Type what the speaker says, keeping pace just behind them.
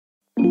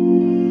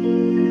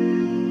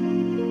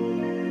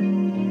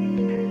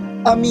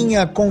A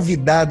minha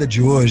convidada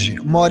de hoje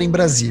mora em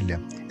Brasília.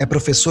 É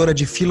professora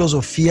de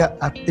filosofia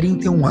há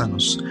 31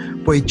 anos.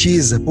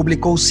 Poetisa,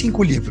 publicou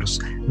 5 livros.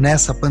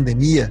 Nessa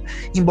pandemia,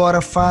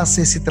 embora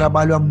faça esse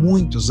trabalho há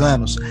muitos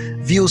anos,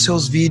 viu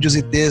seus vídeos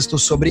e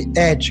textos sobre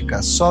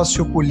ética,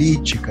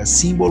 sociopolítica,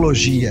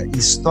 simbologia e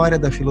história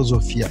da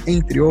filosofia,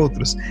 entre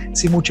outros,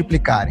 se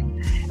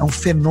multiplicarem. É um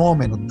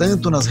fenômeno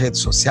tanto nas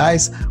redes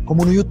sociais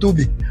como no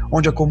YouTube,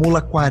 onde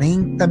acumula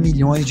 40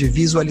 milhões de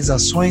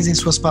visualizações em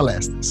suas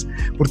palestras.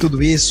 Por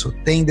tudo isso,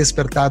 tem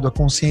despertado a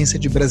consciência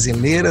de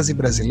brasileiras e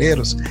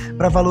brasileiros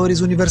para valores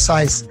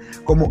universais,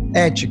 como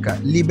ética,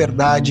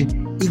 liberdade,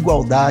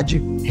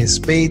 igualdade,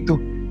 respeito,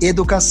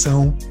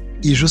 educação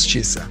e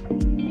justiça.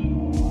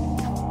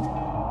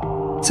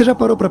 Você já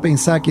parou para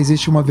pensar que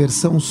existe uma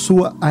versão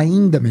sua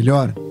ainda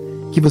melhor?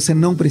 Que você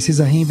não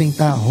precisa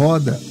reinventar a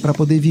roda para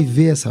poder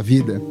viver essa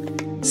vida?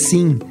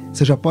 Sim,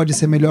 você já pode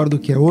ser melhor do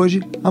que é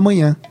hoje,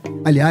 amanhã.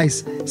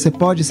 Aliás, você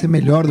pode ser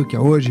melhor do que é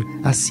hoje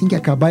assim que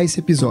acabar esse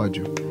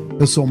episódio.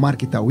 Eu sou o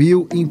Mark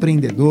Tawil,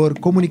 empreendedor,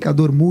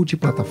 comunicador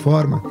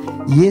multiplataforma,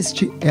 e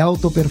este é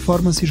Auto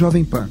Performance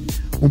Jovem Pan,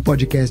 um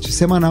podcast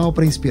semanal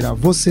para inspirar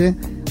você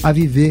a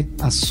viver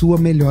a sua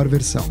melhor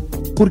versão.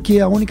 Porque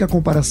a única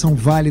comparação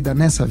válida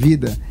nessa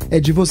vida é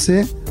de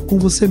você com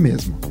você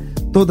mesmo.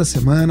 Toda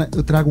semana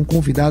eu trago um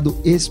convidado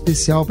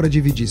especial para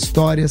dividir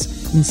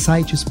histórias,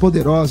 insights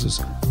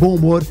poderosos, bom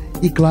humor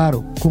e,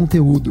 claro,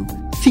 conteúdo.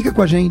 Fica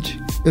com a gente,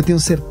 eu tenho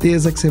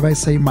certeza que você vai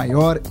sair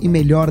maior e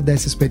melhor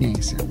dessa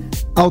experiência.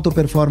 Auto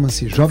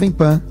Performance Jovem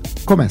Pan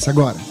começa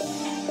agora.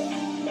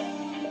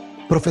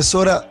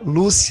 Professora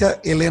Lúcia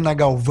Helena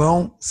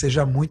Galvão,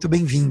 seja muito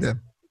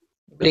bem-vinda.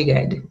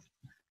 Obrigada.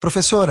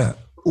 Professora,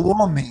 o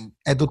homem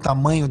é do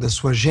tamanho da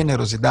sua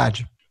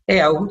generosidade?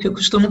 É algo que eu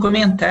costumo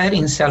comentar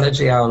em sala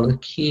de aula,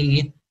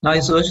 que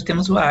nós hoje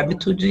temos o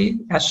hábito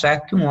de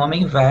achar que um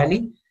homem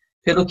vale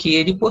pelo que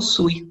ele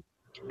possui.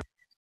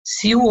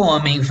 Se o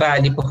homem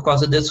vale por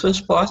causa das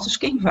suas posses,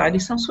 quem vale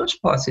são suas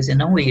posses e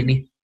não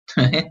ele.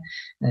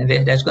 Na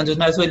verdade, quando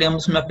nós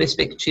olhamos uma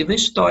perspectiva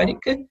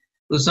histórica,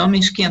 os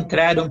homens que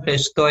entraram para a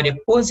história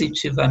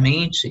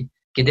positivamente,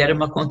 que deram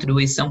uma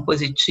contribuição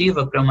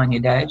positiva para a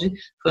humanidade,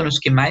 foram os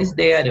que mais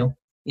deram,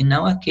 e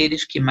não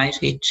aqueles que mais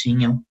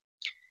retinham.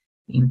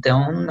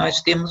 Então,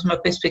 nós temos uma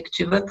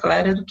perspectiva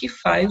clara do que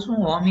faz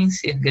um homem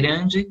ser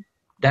grande,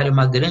 dar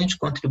uma grande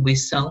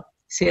contribuição,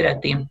 ser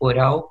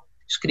atemporal,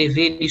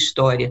 escrever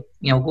história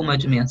em alguma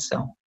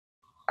dimensão.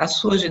 A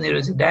sua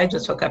generosidade, a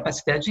sua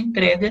capacidade de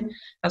entrega,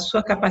 a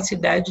sua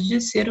capacidade de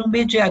ser um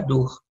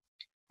mediador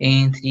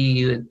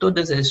entre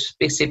todas as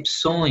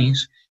percepções,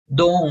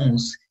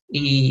 dons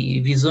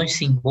e visões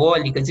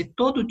simbólicas e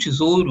todo o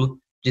tesouro,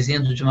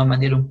 dizendo de uma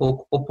maneira um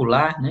pouco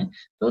popular, né?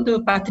 Todo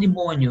o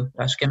patrimônio,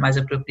 acho que é mais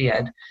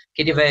apropriado,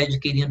 que ele vai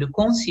adquirindo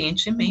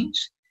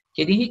conscientemente,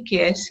 que ele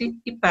enriquece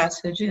e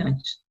passa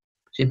adiante.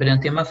 Gibran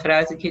tem uma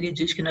frase que ele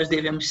diz que nós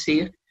devemos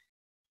ser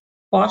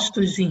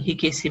postos de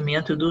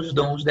enriquecimento dos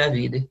dons da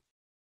vida. Ou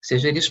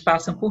seja, eles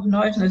passam por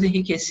nós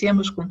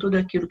enriquecemos com tudo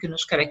aquilo que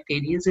nos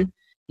caracteriza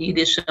e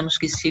deixamos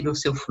que siga o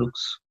seu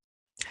fluxo.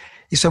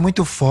 Isso é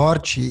muito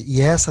forte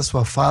e essa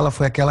sua fala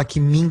foi aquela que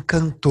me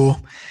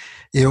encantou.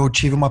 Eu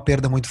tive uma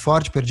perda muito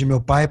forte, perdi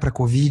meu pai para a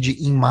Covid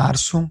em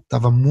março,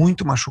 estava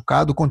muito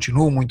machucado,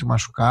 continuo muito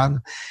machucado,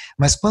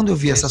 mas quando eu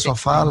vi essa sua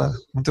fala,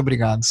 muito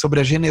obrigado, sobre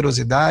a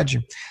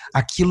generosidade,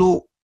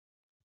 aquilo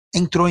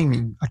entrou em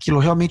mim, aquilo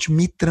realmente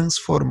me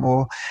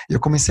transformou. Eu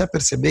comecei a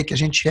perceber que a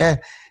gente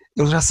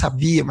eu já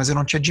sabia, mas eu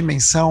não tinha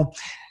dimensão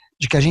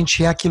de que a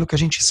gente é aquilo que a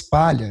gente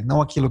espalha,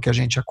 não aquilo que a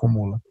gente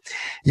acumula.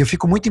 E eu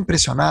fico muito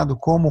impressionado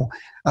como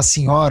a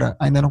senhora,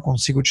 ainda não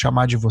consigo te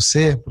chamar de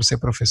você, por ser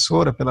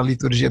professora, pela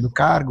liturgia do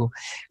cargo,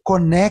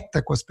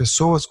 conecta com as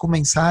pessoas com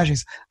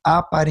mensagens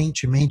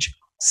aparentemente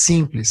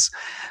simples.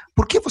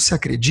 Por que você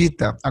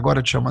acredita,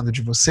 agora te chamando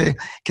de você,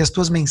 que as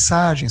tuas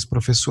mensagens,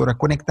 professora,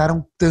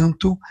 conectaram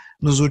tanto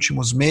nos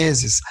últimos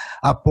meses,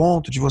 a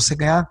ponto de você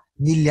ganhar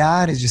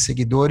milhares de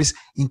seguidores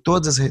em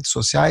todas as redes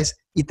sociais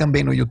e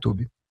também no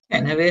YouTube?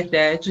 Na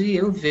verdade,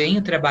 eu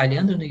venho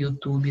trabalhando no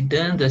YouTube,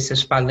 dando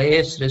essas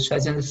palestras,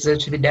 fazendo essas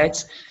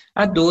atividades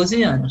há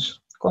 12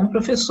 anos. Como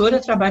professora,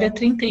 eu trabalho há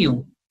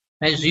 31,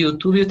 mas de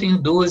YouTube eu tenho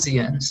 12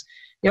 anos.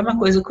 E é uma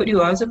coisa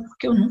curiosa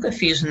porque eu nunca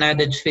fiz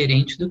nada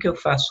diferente do que eu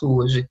faço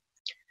hoje.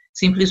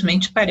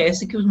 Simplesmente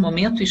parece que o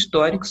momento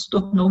histórico se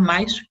tornou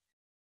mais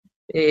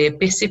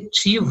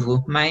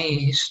perceptivo,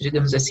 mais,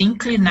 digamos assim,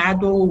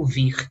 inclinado a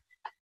ouvir.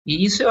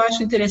 E isso eu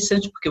acho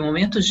interessante, porque em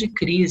momentos de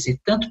crise,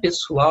 tanto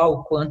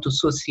pessoal quanto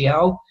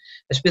social,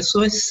 as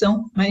pessoas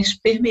são mais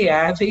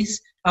permeáveis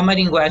a uma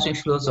linguagem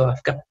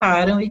filosófica,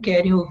 param e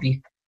querem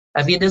ouvir.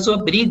 A vida as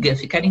obriga a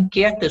ficarem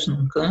quietas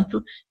num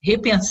canto,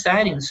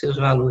 repensarem os seus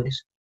valores.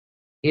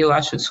 Eu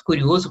acho isso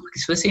curioso, porque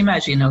se você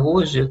imagina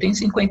hoje, eu tenho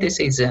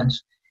 56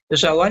 anos, eu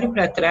já olho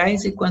para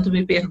trás e quando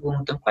me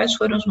perguntam quais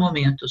foram os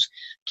momentos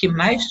que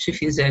mais te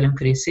fizeram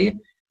crescer,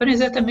 foram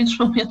exatamente os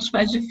momentos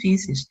mais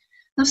difíceis.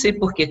 Não sei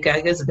por que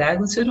cargas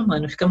d'água o ser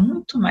humano fica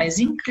muito mais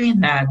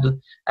inclinado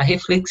à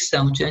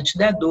reflexão diante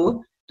da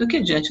dor do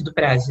que diante do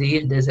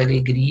prazer, das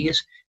alegrias,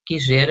 que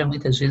gera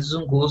muitas vezes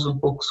um gozo um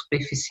pouco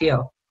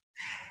superficial.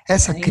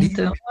 Essa crise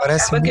Então,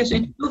 parece acaba que a muito...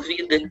 gente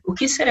duvida, o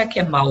que será que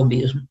é mal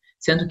mesmo?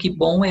 Sendo que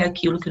bom é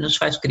aquilo que nos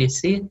faz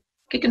crescer, o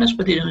que nós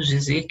poderíamos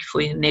dizer que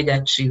foi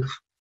negativo?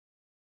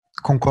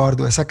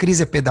 Concordo. Essa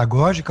crise é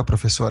pedagógica,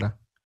 professora?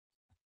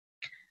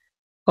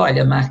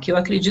 Olha, Mark, eu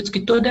acredito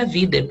que toda a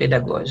vida é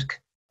pedagógica.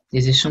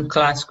 Existe um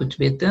clássico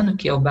tibetano,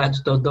 que é o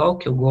Bado Todol,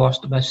 que eu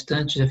gosto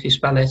bastante, já fiz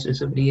palestras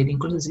sobre ele,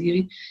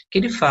 inclusive, que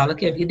ele fala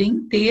que a vida é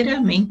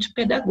inteiramente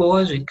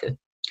pedagógica.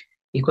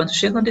 E quando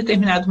chega um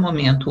determinado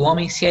momento, o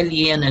homem se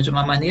aliena de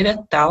uma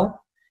maneira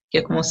tal que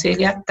é como se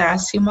ele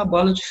atasse uma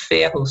bola de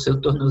ferro ao seu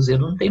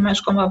tornozelo, não tem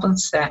mais como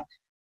avançar.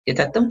 Ele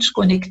está tão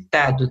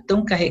desconectado,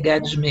 tão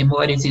carregado de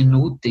memórias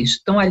inúteis,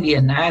 tão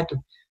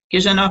alienado, que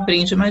já não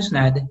aprende mais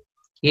nada.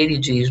 E ele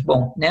diz,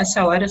 bom,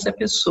 nessa hora essa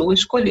pessoa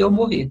escolheu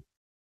morrer.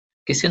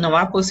 Porque se não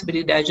há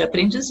possibilidade de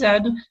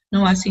aprendizado,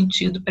 não há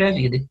sentido para a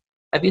vida.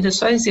 A vida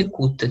só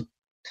executa.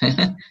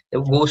 É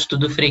o gosto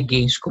do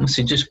freguês, como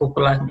se diz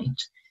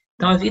popularmente.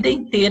 Então, a vida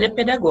inteira é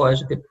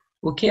pedagógica.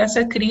 O que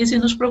essa crise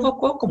nos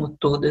provocou, como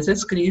todas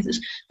as crises,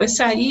 foi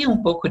sair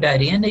um pouco da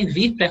arena e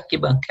vir para a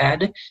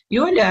arquibancada e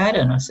olhar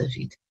a nossa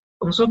vida.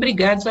 Fomos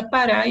obrigados a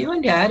parar e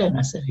olhar a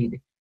nossa vida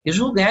e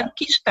julgar o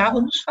que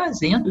estávamos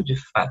fazendo de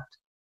fato.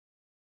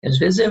 Às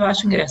vezes eu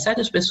acho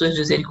engraçado as pessoas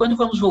dizerem, quando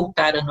vamos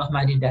voltar à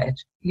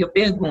normalidade? E eu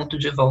pergunto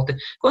de volta,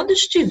 quando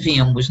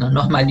estivemos na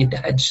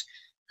normalidade?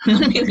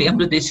 Não me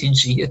lembro desse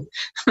dia,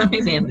 não me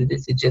lembro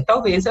desse dia.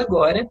 Talvez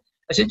agora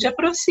a gente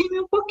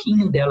aproxime um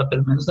pouquinho dela,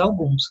 pelo menos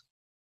alguns.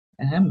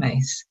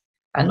 Mas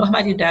a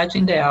normalidade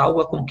ainda é algo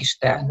a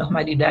conquistar. A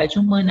normalidade,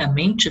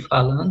 humanamente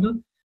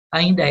falando,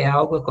 ainda é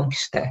algo a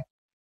conquistar.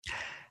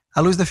 À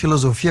luz da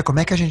filosofia, como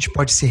é que a gente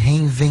pode se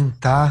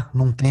reinventar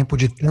num tempo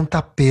de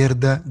tanta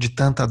perda, de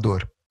tanta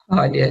dor?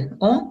 Olha,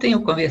 ontem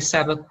eu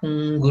conversava com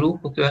um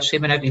grupo que eu achei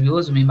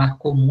maravilhoso, me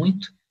marcou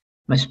muito,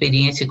 uma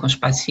experiência com os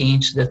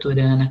pacientes da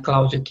doutora Ana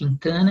Cláudia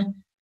Quintana,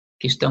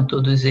 que estão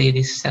todos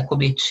eles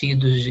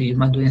acometidos de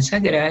uma doença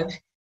grave,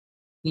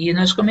 e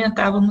nós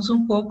comentávamos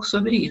um pouco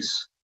sobre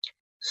isso,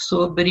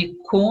 sobre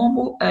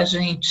como a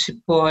gente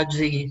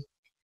pode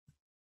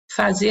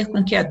fazer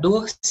com que a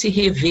dor se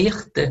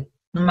reverta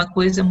numa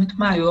coisa muito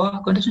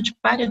maior, quando a gente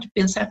para de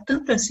pensar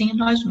tanto assim em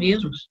nós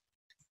mesmos.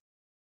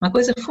 Uma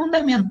coisa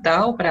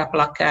fundamental para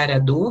aplacar a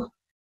dor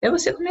é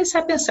você começar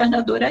a pensar na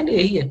dor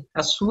alheia.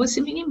 A sua se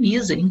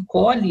minimiza,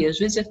 encolhe, às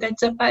vezes até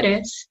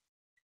desaparece.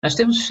 Nós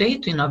temos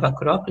feito em Nova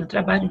Acrópole um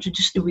trabalho de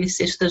distribuir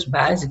cestas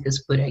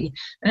básicas por aí.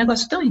 É um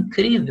negócio tão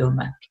incrível,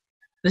 Mark.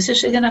 Você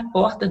chega na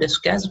porta das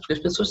casas, porque as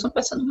pessoas estão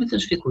passando muita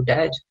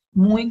dificuldade,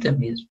 muita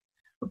mesmo.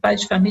 O pai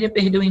de família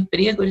perdeu o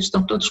emprego, eles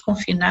estão todos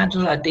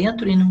confinados lá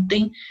dentro e não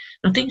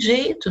tem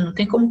jeito, não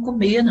tem como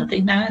comer, não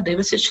tem nada. Aí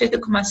você chega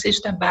com uma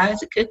cesta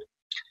básica,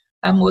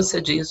 a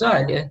moça diz,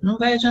 olha, não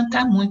vai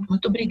adiantar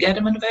muito obrigada,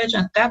 mas não vai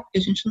adiantar porque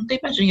a gente não tem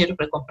mais dinheiro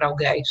para comprar o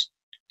gás.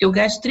 Porque o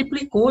gás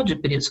triplicou de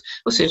preço.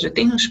 Ou seja,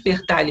 tem um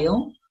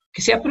espertalhão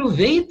que se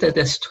aproveita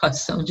da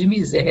situação de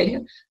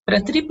miséria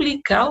para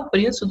triplicar o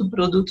preço do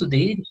produto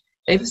deles.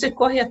 Aí você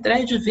corre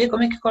atrás de ver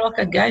como é que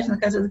coloca gás na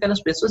casa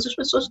daquelas pessoas, as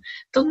pessoas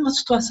estão numa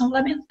situação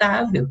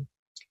lamentável.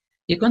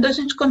 E quando a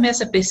gente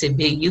começa a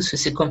perceber isso e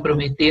se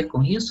comprometer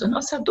com isso, a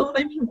nossa dor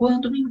vai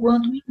minguando,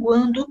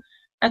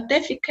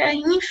 até ficar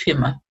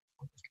ínfima.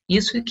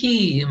 Isso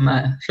que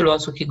uma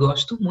filósofa que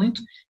gosto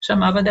muito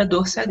chamava da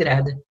dor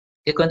sagrada.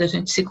 É quando a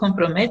gente se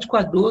compromete com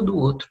a dor do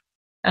outro.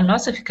 A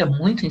nossa fica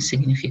muito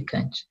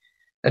insignificante.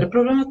 Agora, o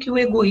problema é que o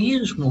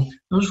egoísmo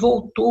nos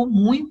voltou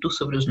muito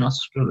sobre os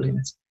nossos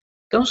problemas.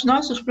 Então, os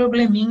nossos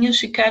probleminhas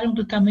ficaram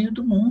do tamanho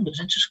do mundo. A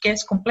gente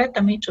esquece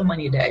completamente a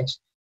humanidade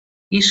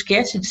e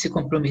esquece de se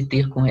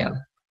comprometer com ela.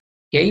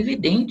 E é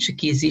evidente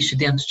que existe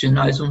dentro de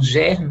nós um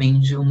germe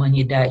de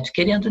humanidade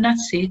querendo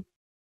nascer.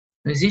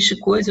 Não existe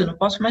coisa, eu não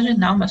posso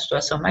imaginar uma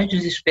situação mais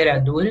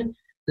desesperadora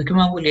do que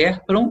uma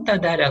mulher pronta a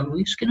dar à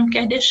luz que não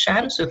quer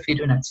deixar o seu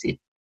filho nascer.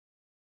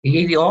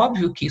 E é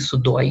óbvio que isso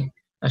dói.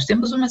 Nós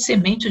temos uma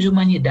semente de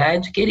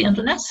humanidade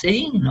querendo nascer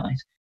em nós,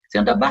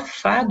 sendo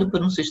abafado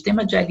por um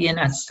sistema de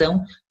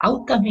alienação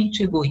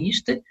altamente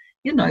egoísta,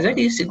 e nós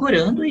ali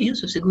segurando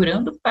isso,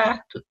 segurando o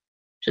parto.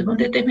 Chega um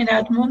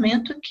determinado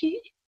momento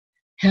que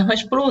é uma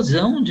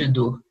explosão de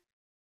dor.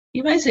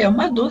 Mas é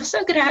uma dor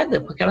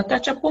sagrada, porque ela está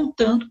te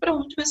apontando para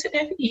onde você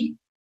deve ir,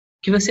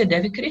 que você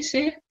deve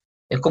crescer.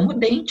 É como o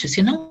dente,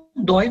 se não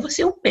dói,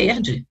 você o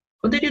perde.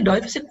 Quando ele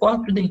dói, você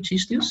corre para o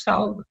dentista e o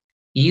salva.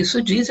 E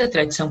isso diz a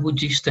tradição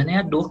budista, né?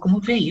 A dor como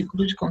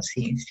veículo de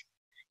consciência.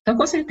 Então,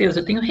 com certeza,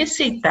 eu tenho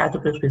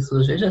receitado para as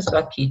pessoas, veja só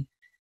aqui,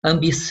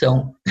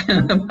 ambição,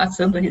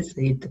 passando a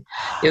receita.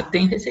 Eu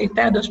tenho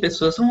receitado às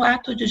pessoas um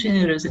ato de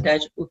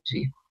generosidade por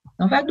dia.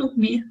 Não vá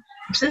dormir,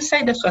 não precisa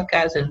sair da sua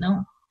casa,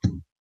 não.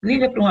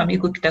 Liga para um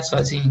amigo que está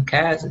sozinho em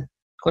casa,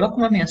 coloca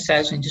uma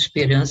mensagem de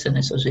esperança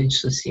nas suas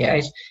redes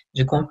sociais,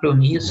 de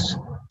compromisso,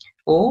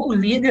 ou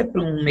liga para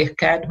um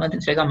mercado, manda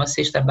entregar uma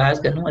cesta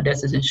básica numa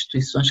dessas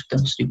instituições que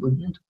estão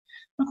distribuindo.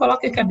 Não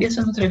coloque a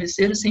cabeça no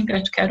travesseiro sem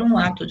praticar um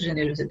ato de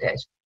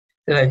generosidade.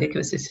 Você vai ver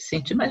que você se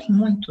sente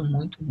muito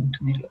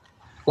melhor,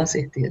 com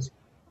certeza.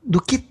 Do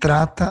que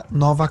trata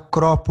Nova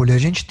Acrópole? A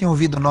gente tem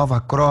ouvido Nova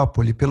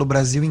Acrópole pelo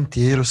Brasil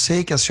inteiro.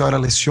 Sei que a senhora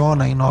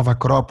leciona em Nova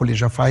Acrópole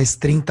já faz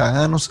 30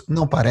 anos,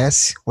 não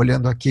parece,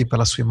 olhando aqui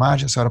pela sua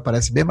imagem, a senhora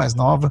parece bem mais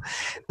nova,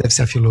 deve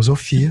ser a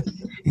filosofia.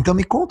 Então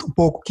me conta um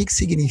pouco o que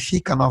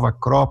significa Nova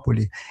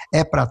Acrópole.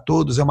 É para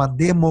todos? É uma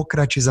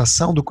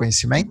democratização do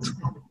conhecimento?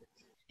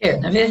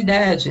 Na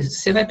verdade,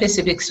 você vai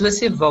perceber que se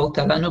você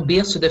volta lá no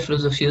berço da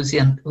filosofia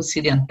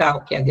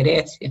ocidental, que é a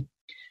Grécia,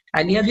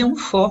 ali havia um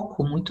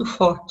foco muito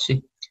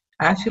forte.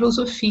 A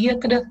filosofia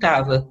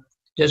tratava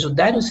de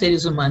ajudar os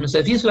seres humanos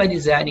a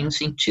visualizarem um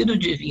sentido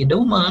de vida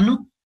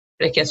humano,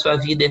 para que a sua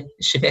vida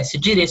estivesse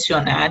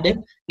direcionada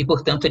e,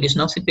 portanto, eles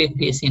não se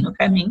perdessem no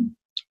caminho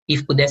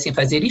e pudessem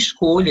fazer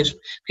escolhas.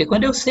 Porque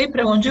quando eu sei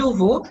para onde eu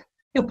vou,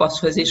 eu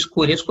posso fazer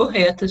escolhas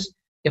corretas,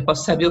 eu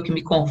posso saber o que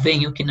me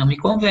convém e o que não me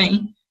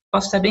convém,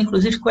 posso saber,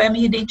 inclusive, qual é a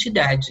minha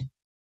identidade.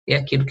 É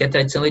aquilo que a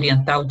tradição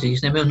oriental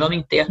diz, né? Meu nome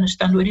interno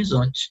está no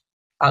horizonte.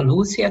 A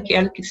Lúcia é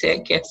aquela que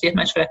quer ser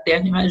mais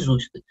fraterna e mais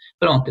justa.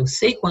 Pronto, eu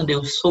sei quando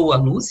eu sou a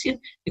Lúcia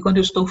e quando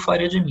eu estou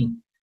fora de mim.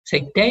 Essa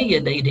ideia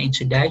da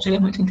identidade é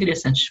muito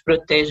interessante, te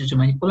protege de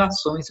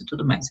manipulações e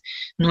tudo mais.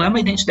 Não é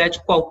uma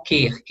identidade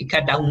qualquer que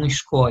cada um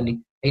escolhe,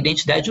 é a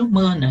identidade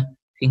humana,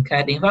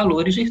 fincada em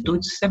valores,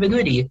 virtudes e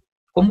sabedoria,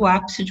 como o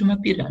ápice de uma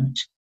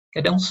pirâmide.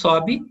 Cada um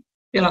sobe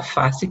pela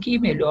face que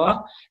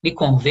melhor lhe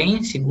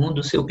convém, segundo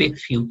o seu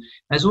perfil.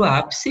 Mas o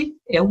ápice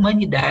é a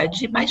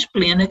humanidade mais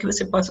plena que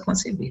você possa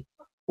conceber.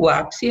 O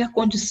ápice é a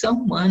condição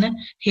humana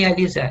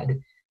realizada.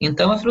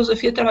 Então, a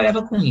filosofia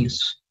trabalhava com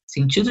isso,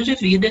 sentido de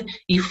vida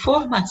e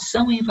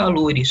formação em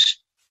valores.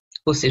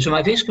 Ou seja,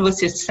 uma vez que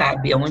você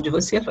sabe aonde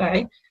você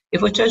vai, eu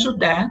vou te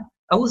ajudar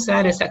a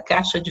usar essa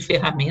caixa de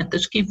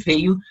ferramentas que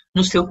veio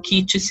no seu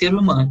kit ser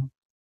humano.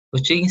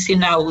 Vou te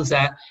ensinar a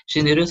usar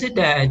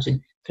generosidade,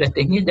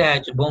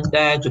 fraternidade,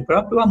 bondade, o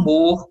próprio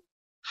amor,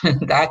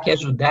 tá? Que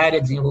ajudar a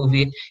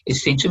desenvolver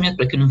esse sentimento,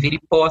 para que não vire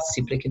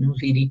posse, para que não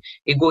vire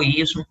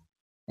egoísmo.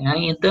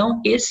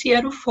 Então, esse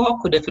era o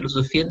foco da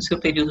filosofia no seu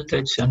período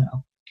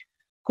tradicional.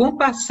 Com o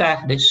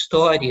passar da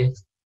história,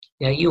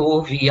 e aí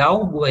houve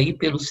algo aí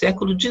pelo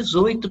século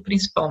XVIII,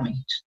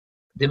 principalmente.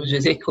 Podemos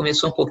dizer que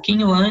começou um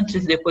pouquinho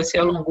antes e depois se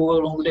alongou ao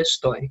longo da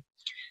história.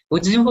 O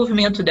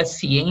desenvolvimento da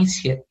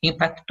ciência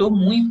impactou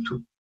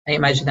muito a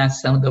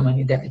imaginação da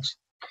humanidade.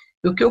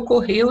 E o que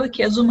ocorreu é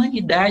que as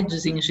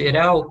humanidades, em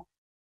geral,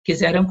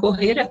 quiseram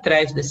correr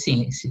atrás da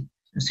ciência,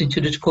 no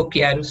sentido de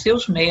copiar os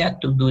seus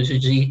métodos,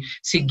 de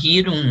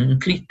seguir um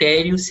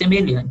critério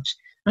semelhante.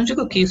 Não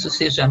digo que isso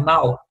seja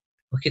mal,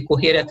 porque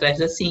correr atrás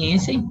da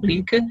ciência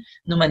implica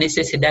numa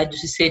necessidade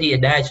de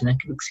seriedade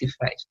naquilo que se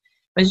faz.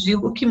 Mas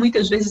digo que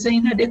muitas vezes é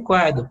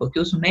inadequado, porque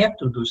os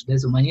métodos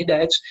das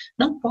humanidades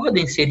não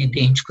podem ser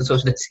idênticos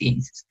aos das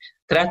ciências.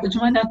 Trata de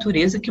uma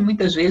natureza que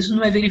muitas vezes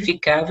não é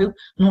verificável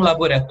num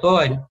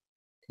laboratório.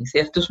 Tem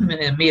certos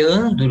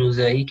meandros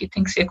aí que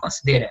têm que ser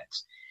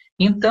considerados.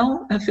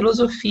 Então, a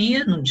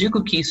filosofia, não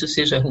digo que isso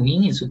seja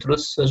ruim, isso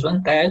trouxe suas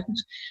vantagens,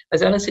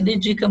 mas ela se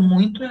dedica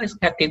muito às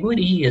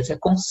categorias, a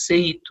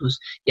conceitos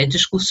e à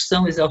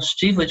discussão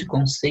exaustiva de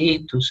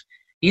conceitos.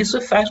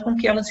 Isso faz com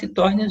que ela se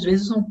torne, às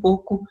vezes, um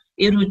pouco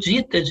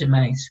erudita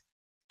demais,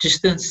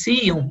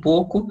 distancia um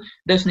pouco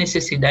das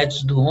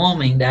necessidades do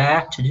homem, da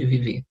arte de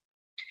viver.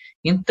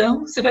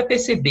 Então, você vai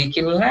perceber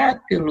que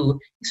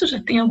isso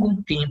já tem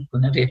algum tempo,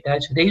 na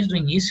verdade, desde o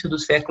início do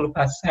século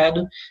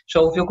passado, já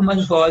houve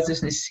algumas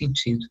vozes nesse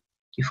sentido,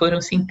 que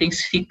foram se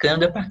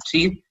intensificando a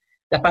partir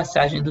da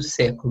passagem do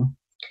século.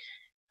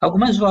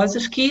 Algumas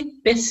vozes que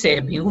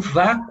percebem o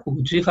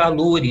vácuo de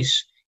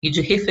valores e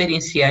de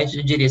referenciais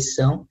de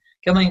direção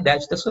que a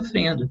humanidade está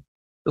sofrendo.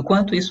 O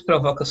quanto isso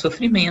provoca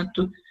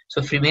sofrimentos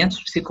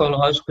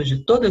psicológicos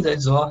de todas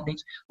as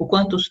ordens, o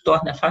quanto os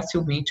torna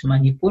facilmente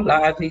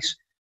manipuláveis,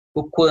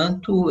 o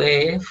quanto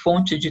é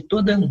fonte de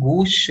toda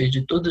angústia,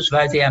 de todo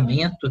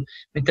esvaziamento,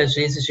 muitas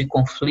vezes de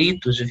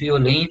conflitos, de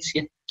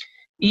violência,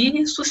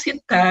 e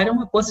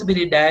suscitaram a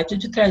possibilidade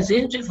de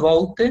trazer de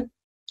volta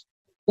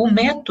o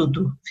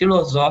método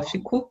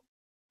filosófico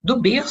do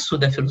berço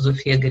da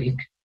filosofia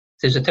grega, ou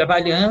seja,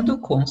 trabalhando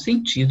com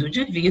sentido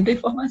de vida e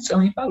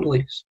formação em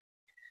valores.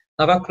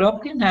 Nova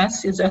Acrópole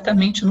nasce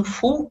exatamente no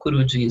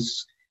fulcro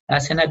disso,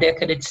 nasce na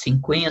década de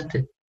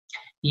 50,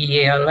 e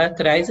ela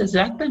traz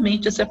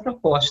exatamente essa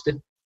proposta,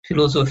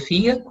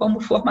 filosofia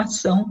como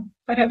formação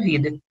para a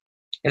vida.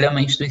 Ela é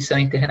uma instituição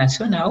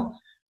internacional,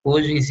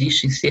 hoje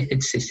existe em cerca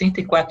de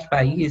 64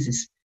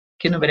 países,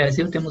 que no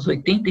Brasil temos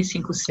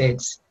 85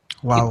 sedes.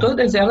 Uau. E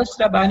todas elas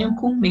trabalham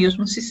com o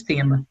mesmo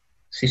sistema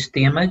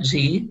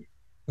de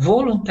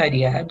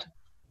voluntariado.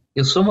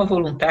 Eu sou uma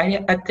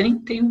voluntária há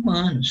 31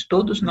 anos,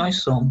 todos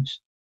nós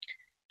somos.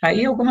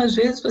 Aí, algumas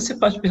vezes, você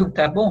pode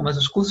perguntar, bom, mas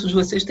os cursos de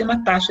vocês têm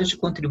uma taxa de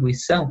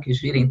contribuição que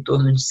gira em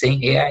torno de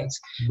R$100.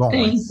 Bom,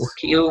 tem,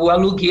 porque o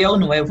aluguel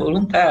não é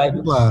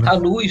voluntário, claro. A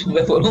luz não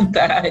é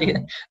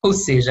voluntária, ou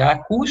seja, há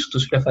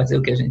custos para fazer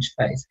o que a gente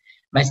faz.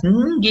 Mas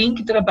ninguém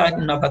que trabalha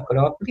em Nova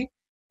Acrópole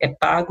é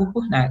pago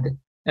por nada.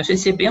 Nós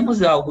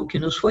recebemos algo que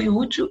nos foi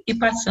útil e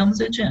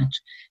passamos adiante,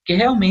 que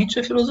realmente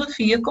é a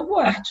filosofia como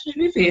arte de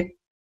viver.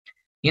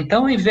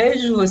 Então, ao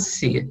invés de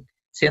você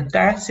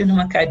sentar-se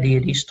numa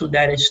cadeira e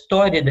estudar a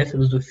história da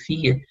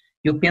filosofia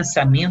e o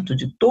pensamento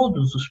de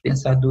todos os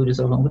pensadores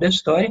ao longo da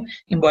história,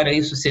 embora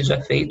isso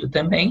seja feito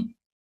também,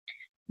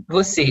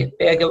 você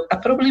pega a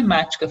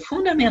problemática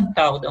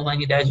fundamental da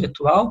humanidade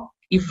atual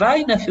e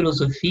vai na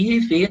filosofia e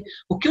vê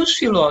o que os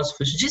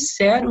filósofos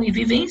disseram e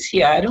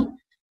vivenciaram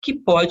que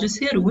pode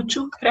ser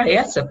útil para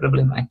essa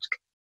problemática.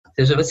 Ou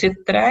seja, você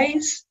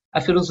traz a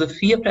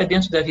filosofia para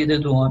dentro da vida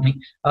do homem,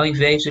 ao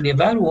invés de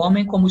levar o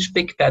homem como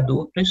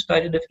espectador para a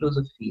história da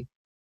filosofia.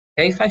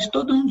 E aí faz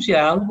todo um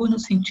diálogo no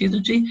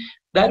sentido de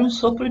dar um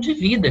sopro de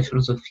vida à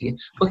filosofia,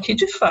 porque,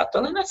 de fato,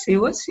 ela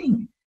nasceu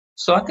assim.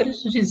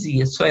 Sócrates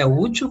dizia, só é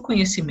útil o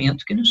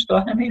conhecimento que nos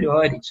torna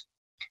melhores.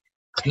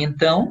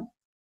 Então,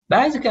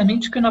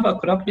 basicamente, o que o Nova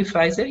Acrópole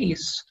faz é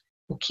isso.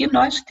 O que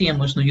nós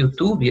temos no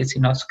YouTube, esse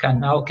nosso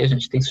canal que a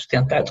gente tem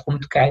sustentado com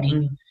muito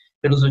carinho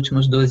pelos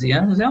últimos 12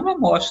 anos, é uma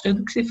amostra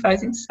do que se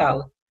faz em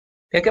sala.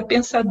 Pega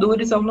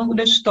pensadores ao longo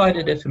da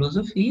história da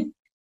filosofia,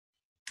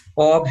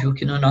 óbvio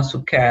que no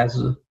nosso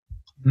caso,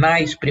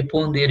 mais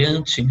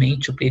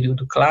preponderantemente o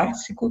período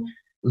clássico,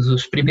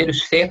 os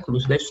primeiros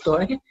séculos da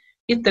história,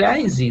 e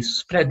traz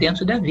isso para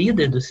dentro da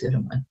vida do ser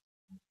humano.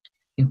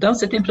 Então,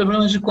 você tem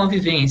problemas de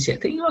convivência,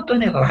 tem uma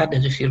tonelada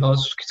de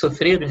filósofos que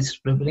sofreram esses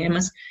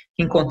problemas,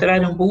 que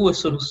encontraram boas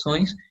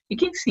soluções e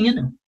que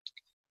ensinam.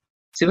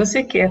 Se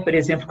você quer, por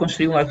exemplo,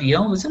 construir um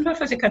avião, você não vai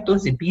fazer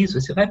 14 bis,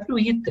 você vai para o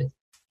ITA.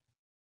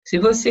 Se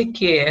você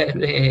quer,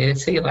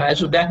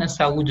 ajudar na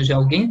saúde de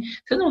alguém,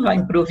 você não vai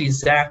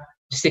improvisar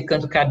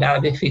dissecando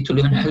cadáver feito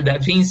Leonardo da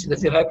Vinci,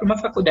 você vai para uma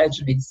faculdade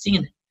de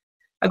medicina.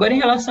 Agora, em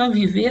relação a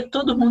viver,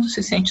 todo mundo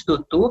se sente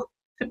doutor.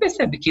 Você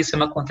percebe que isso é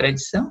uma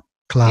contradição?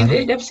 Claro.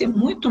 Viver deve ser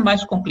muito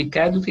mais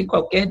complicado do que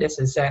qualquer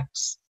dessas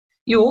artes.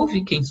 E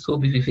houve quem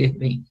soube viver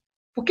bem.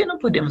 Por que não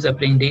podemos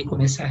aprender e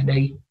começar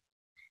daí?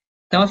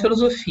 Então, a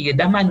filosofia,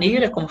 da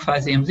maneira como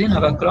fazemos em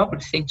Nova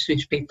Acrópole, sem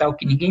desrespeitar o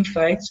que ninguém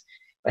faz,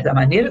 mas da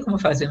maneira como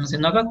fazemos em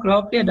Nova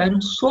Acrópole é dar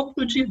um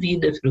sopro de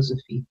vida à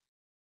filosofia,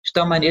 de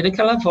tal maneira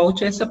que ela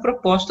volte a essa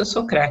proposta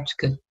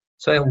socrática.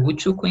 Só é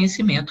útil o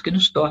conhecimento que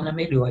nos torna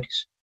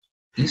melhores.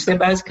 Isso é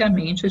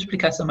basicamente a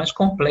explicação mais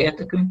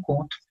completa que eu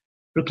encontro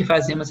para o que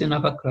fazemos em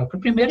Nova Acrópole.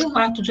 Primeiro, é um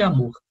ato de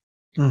amor,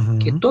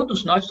 que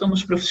todos nós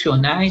somos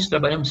profissionais,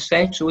 trabalhamos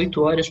 7,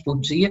 8 horas por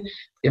dia,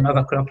 porque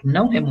Nova Acrópole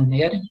não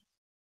remunera,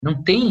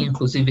 não tem,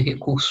 inclusive,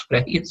 recursos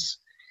para isso,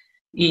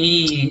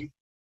 e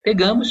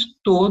pegamos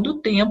todo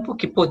o tempo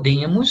que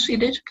podemos e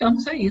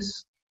dedicamos a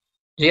isso.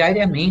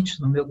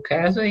 Diariamente, no meu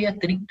caso, aí há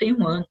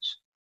 31 anos,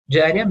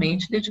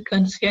 diariamente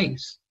dedicando-se a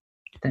isso.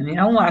 Também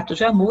é um ato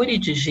de amor e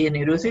de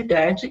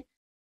generosidade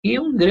e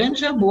um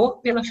grande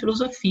amor pela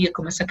filosofia,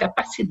 como essa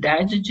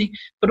capacidade de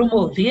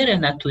promover a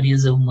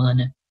natureza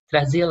humana,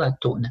 trazê-la à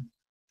tona.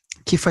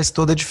 Que faz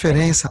toda a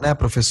diferença, né,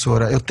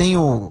 professora? Eu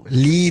tenho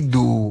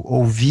lido,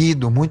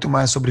 ouvido muito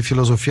mais sobre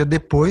filosofia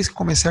depois que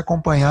comecei a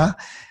acompanhar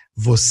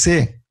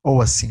você,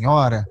 ou a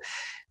senhora,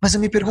 mas eu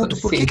me pergunto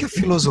por que a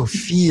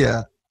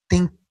filosofia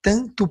tem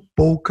tanto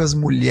poucas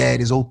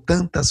mulheres, ou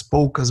tantas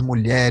poucas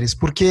mulheres,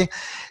 porque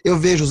eu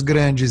vejo os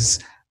grandes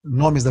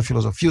nomes da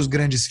filosofia, os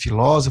grandes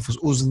filósofos,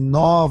 os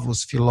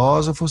novos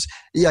filósofos,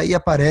 e aí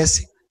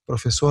aparece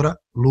professora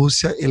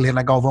Lúcia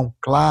Helena Galvão.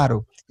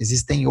 Claro,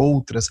 existem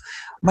outras,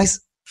 mas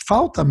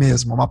falta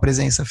mesmo uma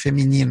presença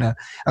feminina.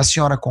 A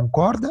senhora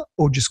concorda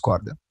ou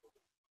discorda?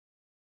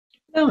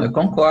 Não, eu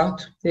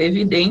concordo. É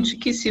evidente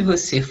que se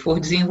você for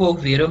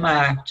desenvolver uma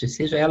arte,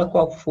 seja ela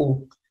qual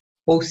for,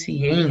 ou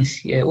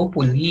ciência, ou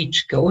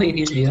política, ou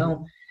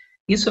religião,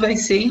 isso vai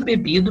ser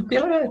embebido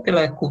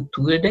pela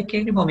cultura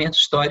daquele momento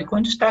histórico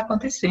onde está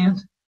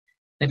acontecendo.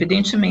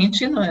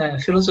 Evidentemente, na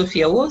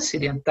filosofia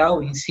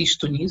ocidental,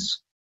 insisto nisso,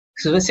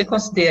 se você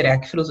considerar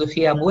que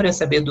filosofia é amor à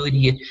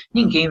sabedoria,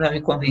 ninguém vai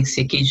me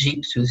convencer que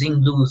egípcios,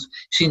 hindus,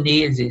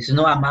 chineses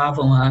não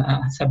amavam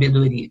a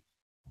sabedoria.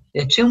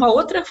 Tinha uma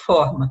outra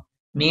forma,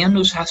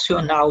 menos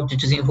racional de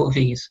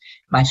desenvolver isso,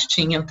 mas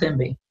tinham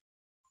também.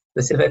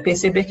 Você vai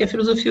perceber que a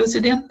filosofia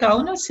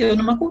ocidental nasceu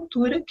numa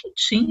cultura que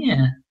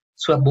tinha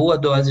sua boa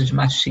dose de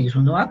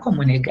machismo, não há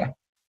como negar.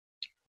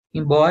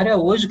 Embora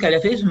hoje cada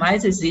vez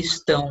mais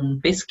existam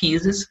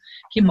pesquisas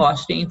que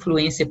mostrem a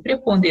influência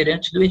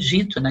preponderante do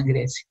Egito na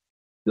Grécia.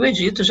 E o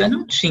Egito já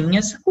não tinha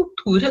essa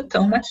cultura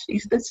tão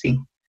machista assim.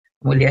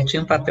 A mulher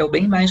tinha um papel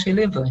bem mais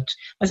relevante,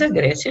 mas a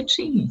Grécia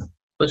tinha.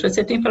 Hoje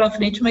você tem pela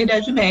frente uma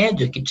Idade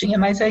Média, que tinha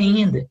mais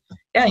ainda.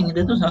 E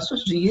ainda nos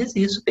nossos dias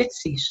isso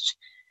persiste.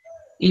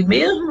 E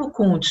mesmo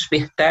com o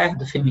despertar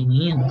do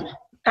feminino,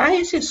 há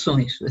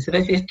exceções. Você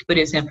vai ver que, por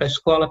exemplo, a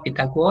escola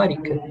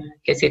pitagórica,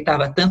 que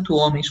aceitava tanto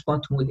homens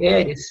quanto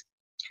mulheres,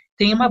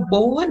 tem uma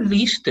boa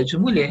lista de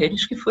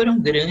mulheres que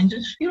foram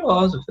grandes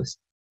filósofas.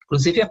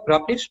 Inclusive, a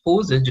própria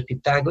esposa de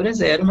Pitágoras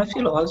era uma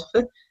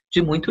filósofa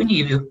de muito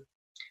nível.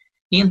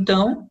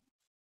 Então,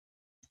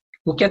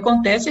 o que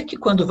acontece é que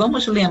quando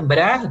vamos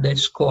lembrar da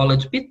escola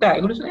de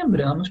Pitágoras,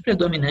 lembramos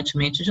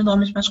predominantemente de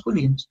nomes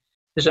masculinos.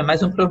 Seja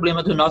mais um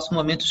problema do nosso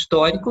momento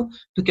histórico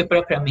do que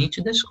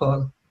propriamente da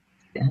escola.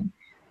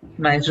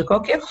 Mas, de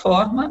qualquer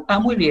forma, a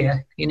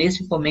mulher, que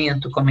nesse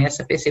momento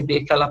começa a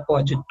perceber que ela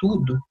pode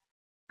tudo,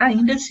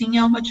 ainda assim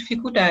há uma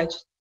dificuldade,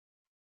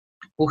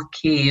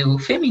 porque o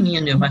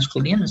feminino e o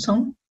masculino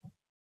são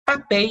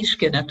papéis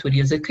que a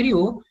natureza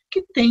criou,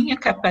 que têm a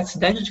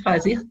capacidade de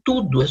fazer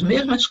tudo, as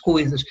mesmas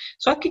coisas,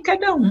 só que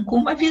cada um com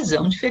uma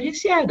visão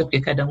diferenciada, porque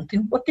cada um tem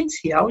um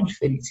potencial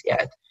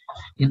diferenciado.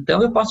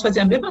 Então, eu posso fazer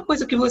a mesma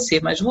coisa que você,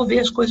 mas vou ver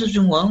as coisas de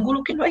um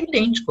ângulo que não é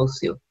idêntico ao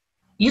seu.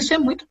 Isso é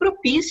muito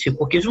propício,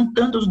 porque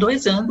juntando os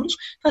dois ângulos,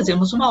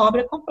 fazemos uma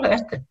obra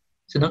completa.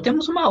 Senão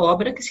temos uma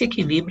obra que se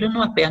equilibra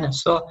numa perna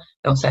só,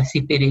 é um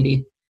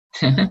saci-pererê.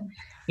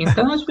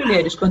 Então, as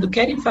mulheres, quando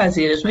querem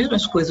fazer as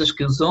mesmas coisas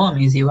que os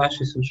homens, e eu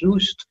acho isso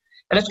justo,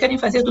 elas querem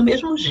fazer do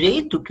mesmo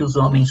jeito que os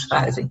homens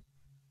fazem.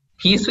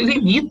 E isso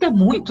limita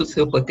muito o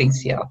seu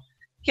potencial.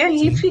 Que aí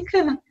Sim.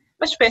 fica uma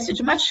espécie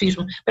de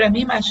machismo. Para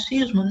mim,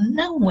 machismo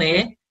não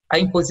é a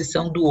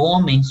imposição do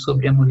homem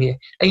sobre a mulher,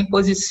 é a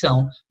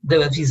imposição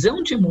da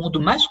visão de mundo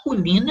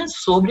masculina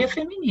sobre a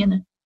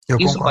feminina.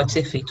 Isso pode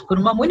ser feito por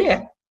uma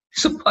mulher.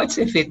 Isso pode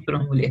ser feito por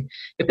uma mulher.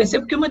 Eu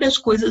percebo que uma das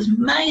coisas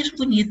mais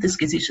bonitas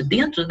que existe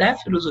dentro da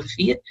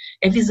filosofia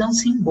é visão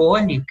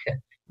simbólica.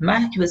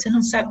 Mark, você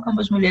não sabe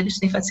como as mulheres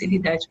têm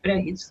facilidade para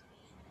isso.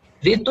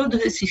 Ver todos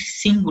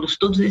esses símbolos,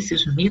 todos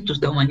esses mitos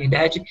da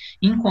humanidade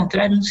e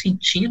encontrar um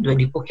sentido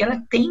ali, porque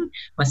ela tem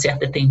uma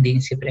certa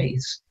tendência para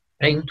isso,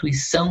 para a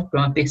intuição,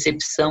 para uma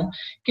percepção,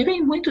 que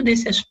vem muito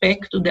desse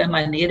aspecto da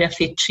maneira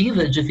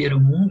afetiva de ver o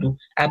mundo,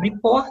 abre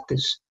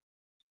portas.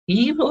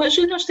 E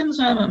hoje nós temos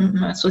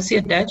uma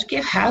sociedade que é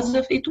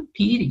rasa feito um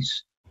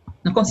pires,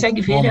 não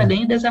consegue ver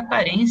além das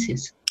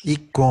aparências. E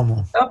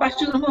como? Então, a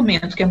partir do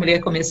momento que a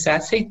mulher começar a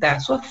aceitar a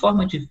sua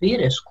forma de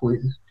ver as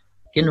coisas,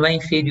 que não é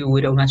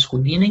inferior ao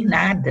masculino em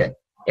nada,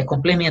 é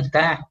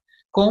complementar,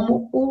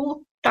 como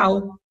o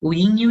tal, o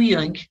yin e o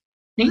yang.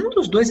 Nenhum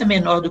dos dois é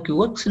menor do que o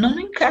outro, senão não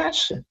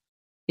encaixa.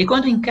 E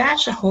quando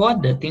encaixa,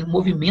 roda, tem um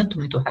movimento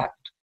muito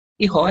rápido.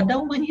 E roda a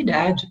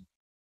humanidade.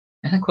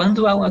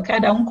 Quando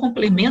cada um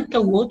complementa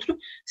o outro,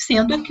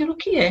 sendo aquilo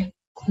que é.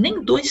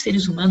 Nem dois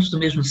seres humanos do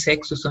mesmo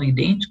sexo são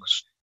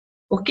idênticos.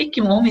 Por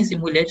que homens e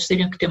mulheres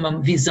teriam que ter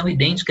uma visão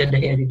idêntica da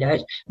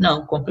realidade?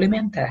 Não,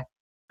 complementar.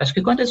 Acho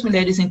que quando as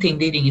mulheres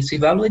entenderem isso e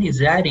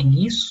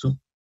valorizarem isso,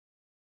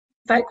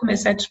 vai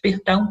começar a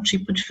despertar um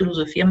tipo de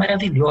filosofia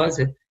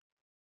maravilhosa,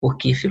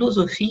 porque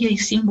filosofia e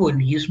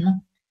simbolismo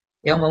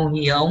é uma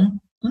união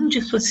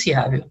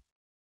indissociável.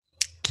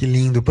 Que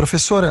lindo.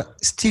 Professora,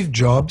 Steve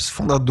Jobs,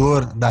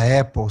 fundador da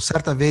Apple,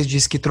 certa vez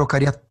disse que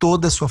trocaria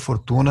toda a sua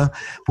fortuna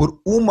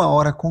por 1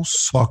 hora com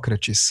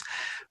Sócrates.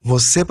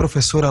 Você,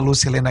 professora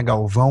Lúcia Helena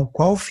Galvão,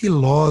 qual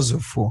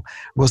filósofo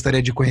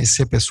gostaria de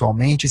conhecer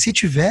pessoalmente? Se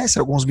tivesse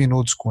alguns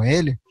minutos com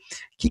ele, o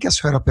que a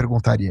senhora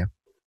perguntaria?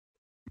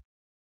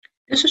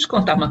 Deixa eu te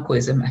contar uma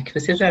coisa, Mark.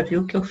 Você já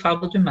viu que eu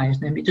falo demais,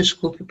 né? Me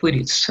desculpe por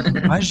isso.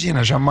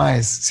 Imagina,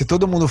 jamais. Se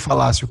todo mundo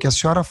falasse o que a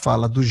senhora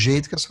fala, do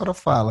jeito que a senhora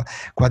fala,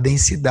 com a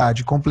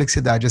densidade,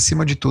 complexidade,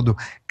 acima de tudo,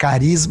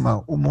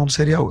 carisma, o mundo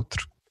seria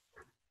outro.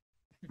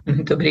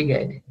 Muito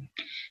obrigada.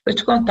 Vou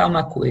te contar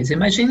uma coisa.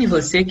 Imagine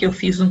você que eu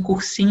fiz um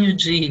cursinho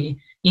de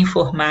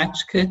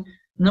informática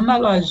numa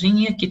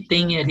lojinha que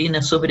tem ali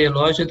na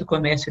sobreloja do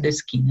comércio da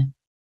esquina.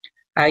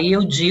 Aí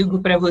eu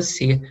digo para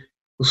você,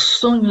 o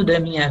sonho da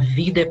minha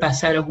vida é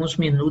passar alguns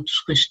minutos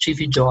com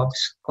Steve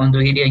Jobs,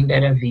 quando ele ainda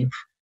era vivo.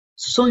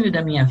 O sonho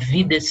da minha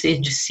vida é ser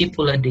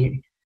discípula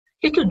dele.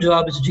 O que o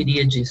Jobs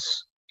diria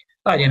disso?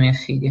 Olha, minha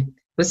filha,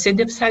 você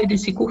deve sair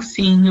desse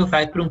cursinho,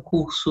 vai para um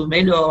curso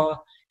melhor,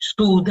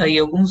 estuda aí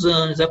alguns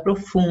anos,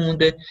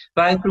 aprofunda,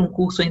 vai para um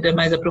curso ainda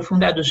mais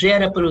aprofundado,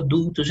 gera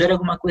produto, gera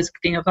alguma coisa que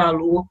tenha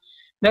valor.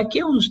 Daqui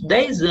a uns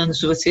 10 anos,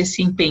 se você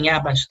se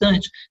empenhar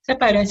bastante, você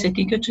aparece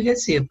aqui que eu te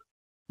recebo.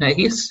 Não é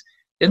isso?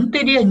 Eu não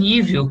teria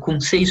nível, com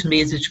 6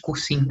 meses de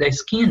cursinho da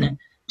esquina,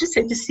 de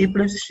ser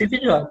discípula de Steve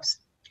Jobs.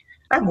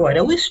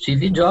 Agora, o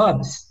Steve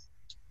Jobs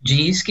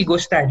diz que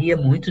gostaria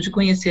muito de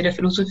conhecer a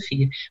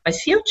filosofia.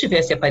 Mas se eu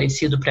tivesse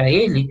aparecido para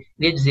ele,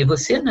 ele ia dizer,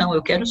 você não,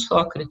 eu quero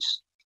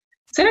Sócrates.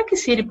 Será que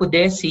se ele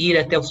pudesse ir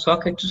até o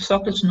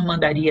Sócrates não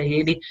mandaria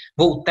ele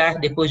voltar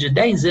depois de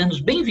 10 anos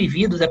bem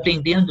vividos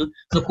aprendendo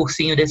no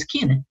cursinho da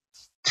esquina?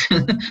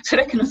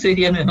 Será que não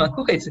seria a mesma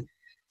coisa?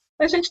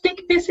 A gente tem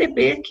que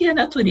perceber que a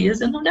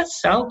natureza não dá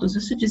saltos.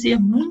 Isso dizia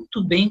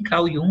muito bem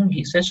Carl Jung,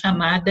 isso é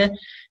chamada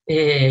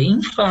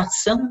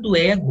inflação do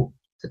ego.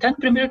 Você está no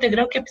primeiro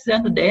degrau, quer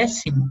pisar no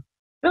 10º.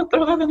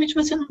 Provavelmente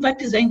você não vai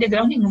pisar em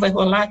degrau nenhum, vai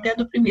rolar até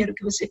do primeiro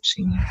que você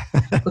tinha.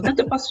 Portanto,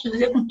 eu posso te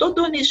dizer com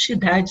toda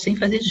honestidade, sem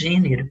fazer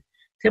gênero,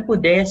 se eu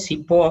pudesse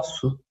e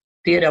posso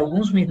ter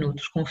alguns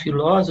minutos com um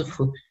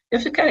filósofo,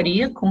 eu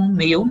ficaria com o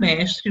meu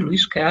mestre,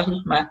 Luiz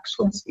Carlos Marques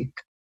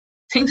Fonseca.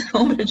 Sem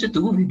sombra de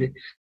dúvida.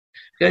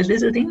 Porque às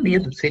vezes eu tenho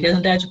medo, se ele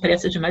andar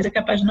depressa demais é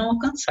capaz de não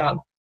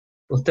alcançá-lo.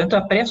 Portanto, eu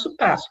apresso o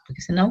passo,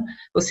 porque senão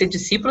você é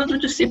discípulo do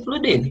discípulo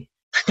dele.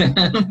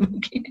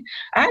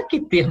 Há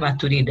que ter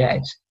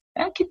maturidade.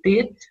 Há que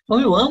ter.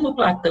 Bom, eu amo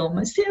Platão,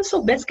 mas se eu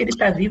soubesse que ele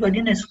está vivo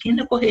ali na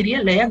esquina, eu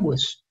correria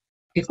léguas.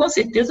 Porque com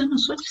certeza eu não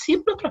sou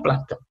discípula para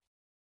Platão.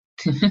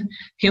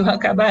 eu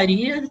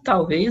acabaria,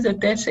 talvez,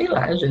 até, sei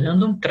lá,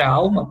 gerando um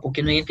trauma,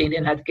 porque não ia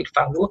entender nada que ele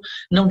falou,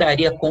 não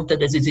daria conta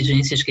das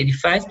exigências que ele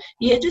faz,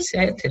 e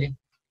etc.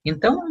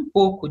 Então, um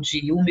pouco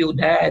de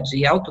humildade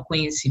e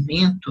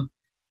autoconhecimento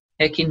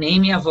é que nem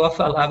minha avó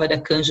falava da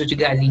canja de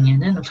galinha,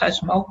 né? Não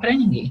faz mal para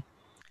ninguém.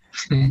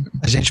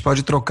 A gente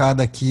pode trocar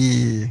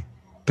daqui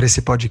para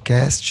esse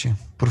podcast,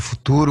 para o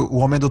futuro, o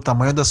homem do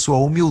tamanho da sua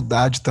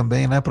humildade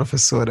também, né,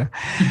 professora?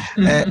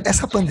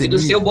 Essa pandemia... E do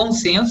seu bom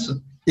senso.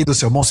 E do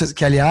seu bom senso,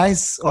 que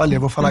aliás, olha, eu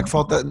vou falar que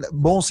falta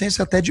bom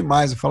senso até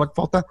demais, vou falar que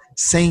falta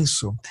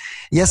senso.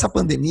 E essa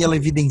pandemia, ela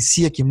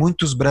evidencia que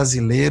muitos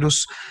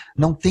brasileiros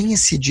não têm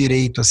esse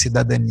direito à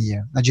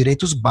cidadania, a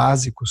direitos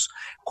básicos.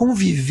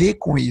 Conviver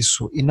com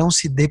isso e não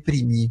se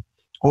deprimir,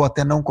 ou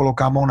até não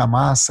colocar a mão na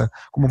massa,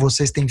 como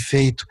vocês têm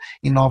feito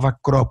em Nova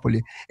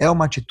Acrópole, é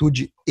uma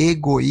atitude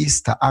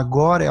egoísta.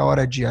 Agora é a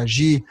hora de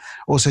agir,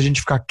 ou se a gente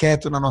ficar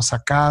quieto na nossa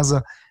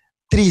casa,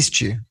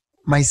 triste,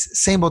 mas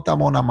sem botar a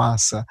mão na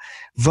massa,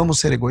 vamos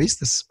ser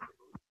egoístas?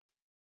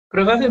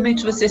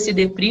 Provavelmente você se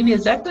deprime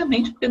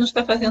exatamente porque não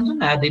está fazendo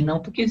nada, e não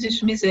porque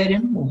existe miséria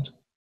no mundo.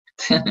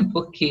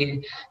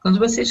 Porque quando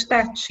você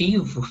está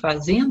ativo,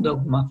 fazendo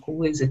alguma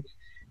coisa...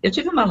 Eu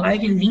tive uma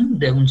live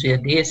linda um dia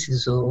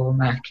desses,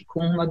 Mark, com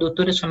uma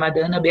doutora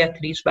chamada Ana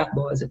Beatriz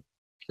Barbosa.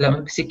 Ela é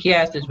uma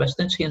psiquiatra de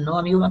bastante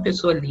renome e uma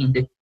pessoa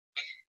linda.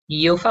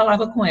 E eu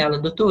falava com ela,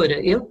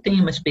 doutora, eu tenho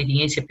uma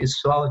experiência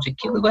pessoal de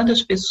que quando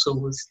as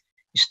pessoas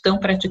estão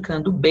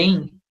praticando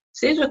bem,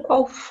 seja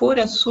qual for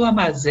a sua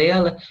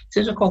mazela,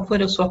 seja qual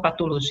for a sua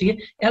patologia,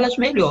 elas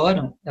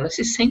melhoram, elas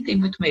se sentem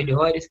muito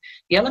melhores.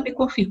 E ela me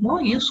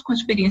confirmou isso com a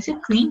experiência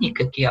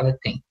clínica que ela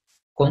tem,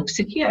 como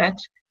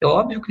psiquiatra. É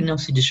óbvio que não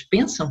se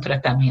dispensa um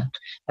tratamento,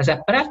 mas a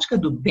prática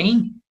do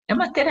bem é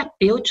uma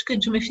terapêutica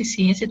de uma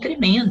eficiência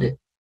tremenda.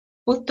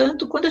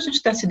 Portanto, quando a gente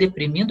está se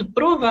deprimindo,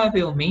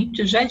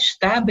 provavelmente já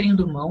está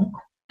abrindo mão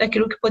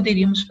daquilo que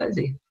poderíamos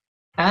fazer.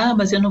 Ah,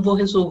 mas eu não vou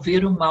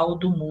resolver o mal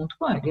do mundo.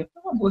 Olha,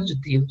 pelo amor de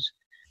Deus,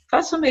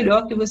 faça o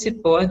melhor que você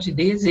pode,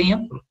 dê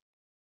exemplo.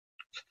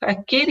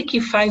 Aquele que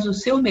faz o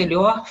seu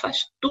melhor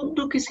faz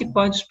tudo o que se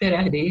pode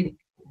esperar dele.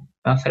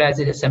 Uma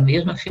frase dessa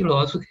mesma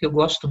filósofa, que eu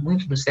gosto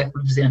muito, do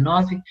século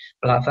XIX,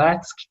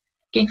 Blavatsky: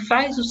 quem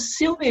faz o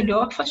seu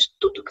melhor faz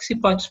tudo o que se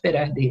pode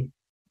esperar dele.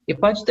 E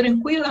pode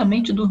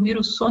tranquilamente dormir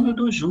o sono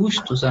dos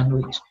justos à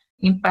noite,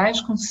 em paz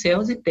com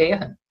céus e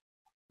terra.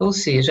 Ou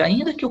seja,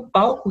 ainda que o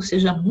palco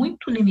seja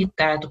muito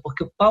limitado,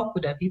 porque o palco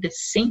da vida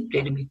sempre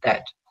é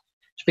limitado.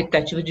 A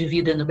expectativa de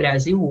vida no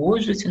Brasil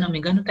hoje, se não me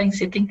engano, está em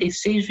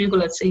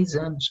 76,6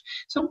 anos.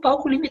 Isso é um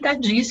palco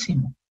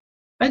limitadíssimo.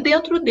 Mas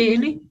dentro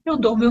dele, eu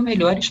dou o meu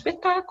melhor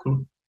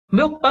espetáculo. O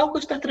meu palco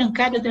está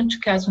trancado dentro de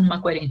casa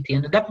numa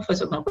quarentena. Dá para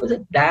fazer alguma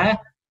coisa? Dá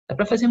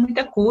para fazer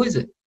muita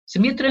coisa. Se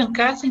me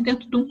trancassem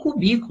dentro de um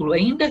cubículo,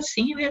 ainda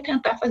assim eu ia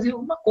tentar fazer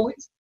alguma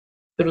coisa.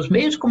 Pelos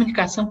meios de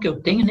comunicação que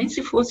eu tenho, nem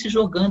se fosse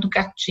jogando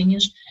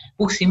cartinhas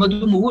por cima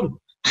do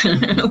muro.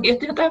 Eu ia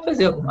tentar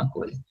fazer alguma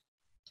coisa.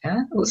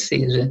 Tá? Ou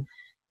seja,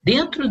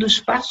 dentro do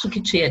espaço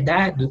que te é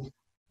dado,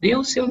 dê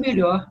o seu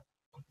melhor.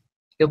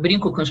 Eu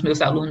brinco com os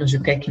meus alunos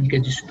de técnica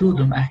de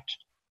estudo, Mark,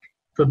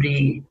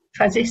 sobre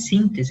fazer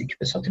síntese, que o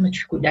pessoal tem uma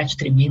dificuldade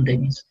tremenda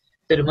nisso.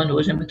 O ser humano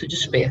hoje é muito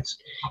disperso.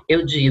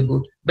 Eu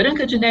digo: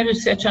 Branca de Neve e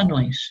os 7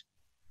 Anões,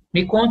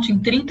 me conte em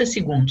 30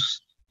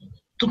 segundos.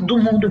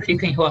 Todo mundo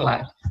fica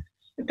enrolado.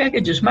 Você pega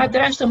e diz: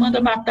 madrasta manda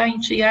matar a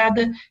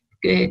enteada,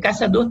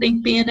 caçador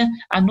tem pena,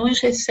 anões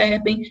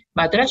recebem,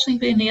 madrasta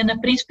envenena,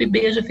 príncipe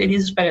beija,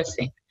 felizes para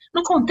sempre.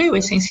 Não contei o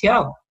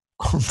essencial?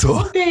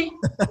 Contou. Contei.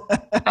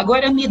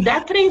 Agora me dá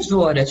 3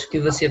 horas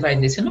que você vai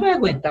ver. Você não vai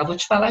aguentar. Vou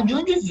te falar de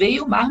onde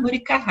veio o mármore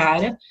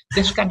Carrara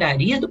da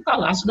escadaria do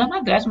Palácio da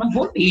Madrasta, mas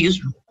vou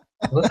mesmo.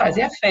 Vou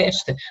fazer a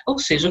festa. Ou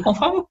seja,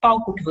 conforme o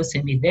palco que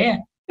você me der,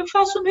 eu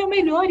faço o meu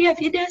melhor, e a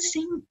vida é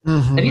assim.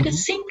 Uhum. A vida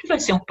sempre vai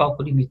ser um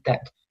palco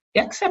limitado.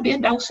 Tem que saber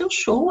dar o seu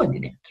show ali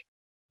dentro.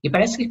 E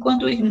parece que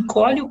quando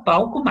encolhe o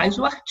palco, mais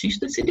o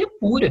artista se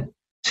depura.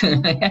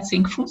 É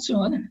assim que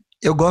funciona.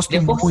 Eu gosto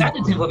é forçado muito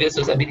a desenvolver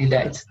suas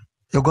habilidades.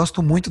 Eu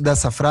gosto muito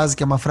dessa frase,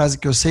 que é uma frase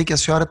que eu sei que a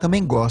senhora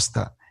também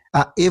gosta.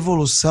 A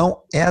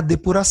evolução é a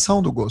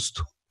depuração do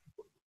gosto.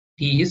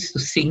 Isso,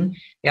 sim.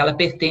 Ela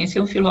pertence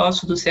a um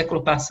filósofo do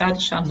século passado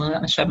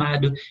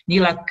chamado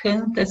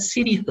Nilakanta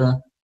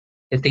Sirihan.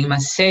 Eu tenho uma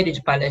série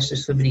de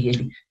palestras sobre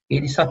ele.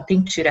 Ele só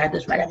tem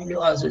tiradas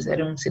maravilhosas,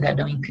 era um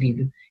cidadão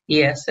incrível.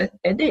 E essa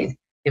é dele.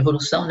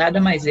 Evolução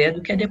nada mais é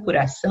do que a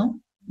depuração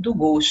do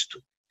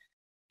gosto.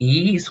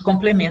 E isso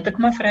complementa com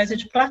uma frase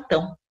de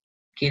Platão,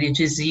 que ele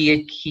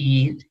dizia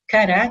que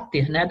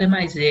caráter nada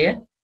mais é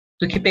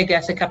do que pegar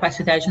essa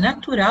capacidade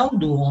natural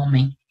do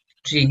homem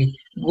de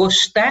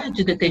gostar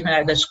de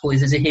determinadas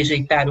coisas e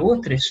rejeitar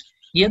outras,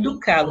 e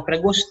educá-lo para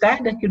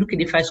gostar daquilo que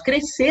lhe faz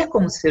crescer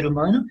como ser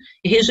humano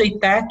e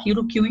rejeitar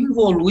aquilo que o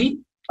evolui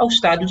ao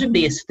estado de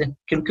besta,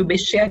 aquilo que o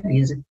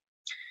bestializa.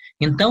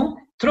 Então,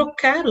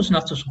 trocar os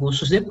nossos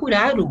gostos,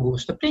 depurar o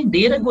gosto,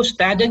 aprender a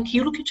gostar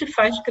daquilo que te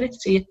faz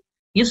crescer.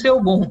 Isso é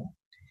o bom,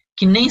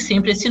 que nem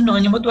sempre é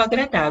sinônimo do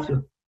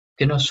agradável.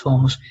 porque nós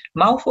fomos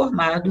mal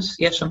formados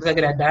e achamos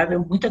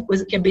agradável muita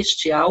coisa que é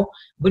bestial,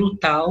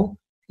 brutal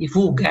e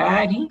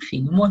vulgar,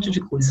 enfim, um monte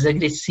de coisas,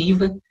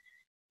 agressiva.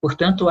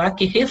 Portanto, há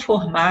que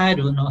reformar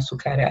o nosso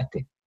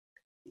caráter.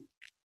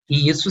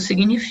 E isso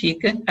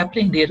significa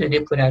aprender a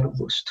depurar o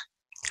gosto.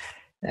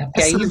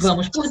 Porque aí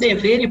vamos por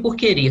dever e por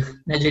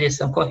querer na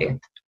direção correta.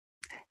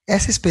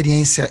 Essa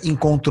experiência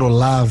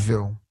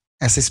incontrolável,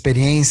 essa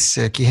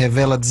experiência que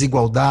revela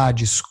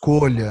desigualdade,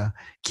 escolha,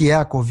 que é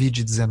a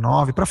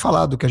Covid-19, para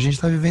falar do que a gente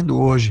está vivendo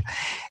hoje,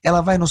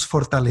 ela vai nos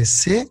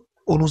fortalecer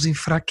ou nos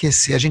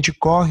enfraquecer? A gente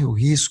corre o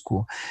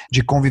risco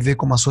de conviver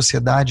com uma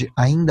sociedade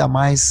ainda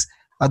mais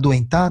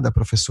adoentada,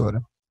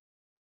 professora?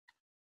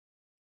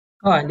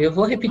 Olha, eu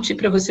vou repetir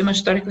para você uma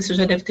história que você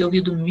já deve ter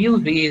ouvido 1000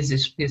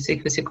 vezes, porque eu sei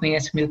que você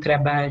conhece o meu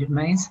trabalho,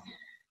 mas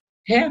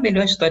é a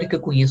melhor história que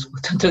eu conheço,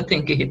 portanto eu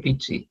tenho que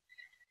repetir.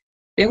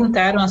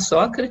 Perguntaram a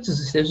Sócrates,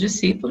 os seus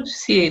discípulos,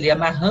 se ele,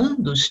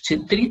 amarrando os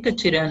 30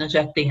 tiranos de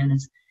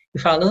Atenas e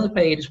falando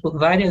para eles por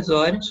várias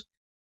horas,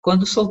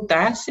 quando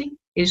soltassem,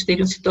 eles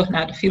teriam se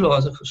tornado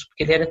filósofos,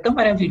 porque ele era tão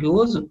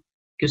maravilhoso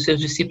que os seus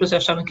discípulos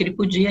achavam que ele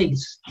podia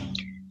isso.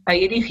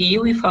 Aí ele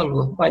riu e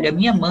falou, olha,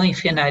 minha mãe,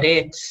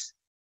 Fenaretes,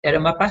 era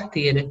uma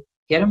parteira,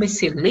 e era uma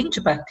excelente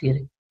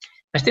parteira,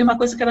 mas tem uma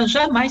coisa que ela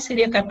jamais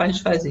seria capaz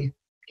de fazer,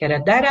 que era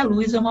dar à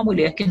luz a uma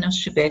mulher que não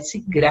estivesse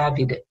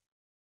grávida.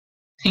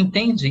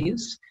 Entende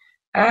isso?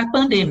 A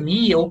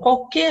pandemia ou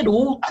qualquer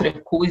outra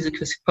coisa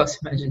que você possa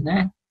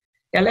imaginar,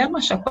 ela é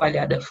uma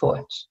chacoalhada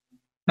forte,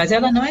 mas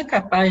ela não é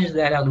capaz de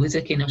dar à luz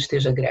a quem não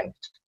esteja grávido.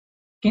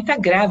 Quem está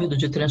grávido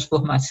de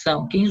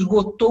transformação, quem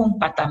esgotou um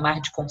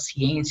patamar de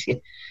consciência,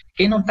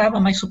 quem não estava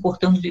mais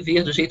suportando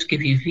viver do jeito que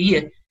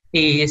vivia,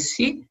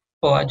 esse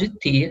pode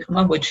ter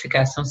uma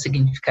modificação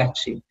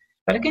significativa.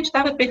 Para quem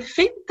estava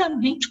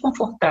perfeitamente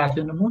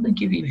confortável no mundo em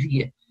que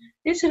vivia,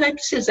 esse vai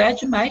precisar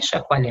de mais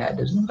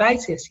chacoalhadas, não vai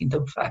ser assim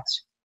tão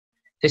fácil.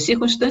 Se as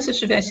circunstâncias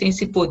tivessem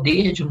esse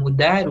poder de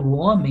mudar o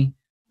homem,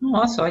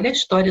 nossa, olha a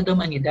história da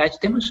humanidade,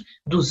 temos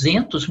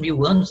 200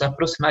 mil anos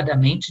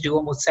aproximadamente de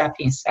Homo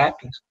sapiens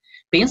sapiens,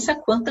 pensa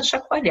quanta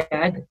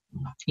chacoalhada.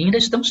 E ainda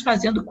estamos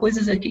fazendo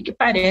coisas aqui que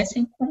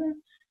parecem com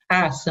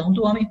a ação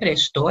do homem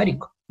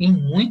pré-histórico em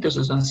muitas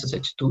das nossas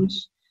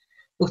atitudes.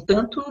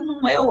 Portanto,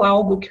 não é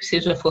algo que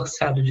seja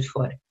forçado de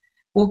fora.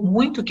 Por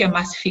muito que a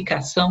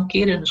massificação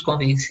queira nos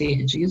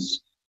convencer disso,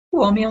 o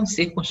homem é um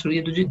ser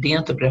construído de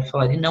dentro para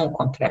fora e não o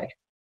contrário.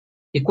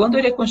 E quando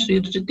ele é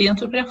construído de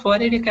dentro para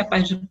fora, ele é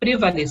capaz de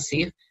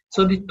prevalecer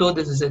sobre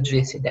todas as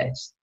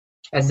adversidades.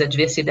 As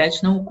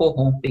adversidades não o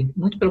corrompem,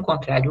 muito pelo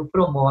contrário, o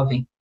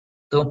promovem.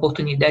 Dão a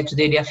oportunidade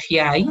dele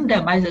afiar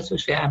ainda mais as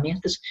suas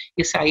ferramentas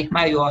e sair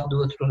maior do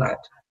outro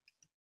lado.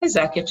 Mas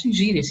há que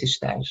atingir esse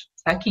estágio,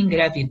 há que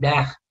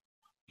engravidar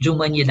de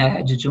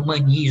humanidade, de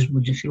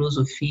humanismo, de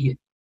filosofia.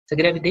 Essa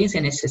gravidez é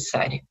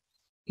necessária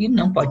e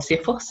não pode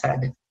ser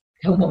forçada.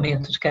 É o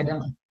momento de cada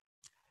um.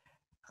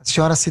 A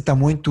senhora cita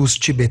muito os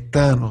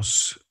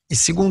tibetanos e,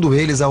 segundo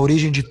eles, a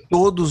origem de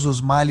todos os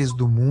males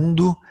do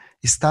mundo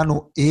está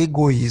no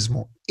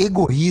egoísmo.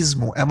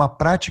 Egoísmo é uma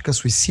prática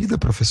suicida,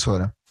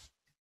 professora?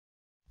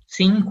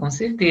 Sim, com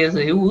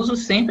certeza. Eu uso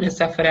sempre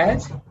essa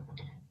frase,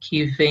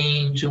 que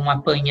vem de um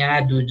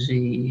apanhado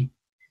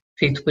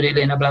feito por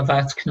Helena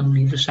Blavatsky num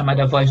livro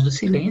chamado A Voz do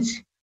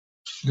Silêncio,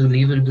 do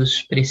livro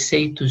dos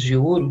preceitos de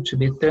ouro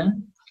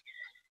tibetano.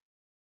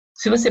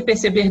 Se você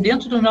perceber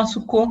dentro do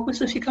nosso corpo,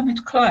 isso fica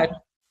muito claro.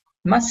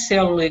 Uma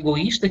célula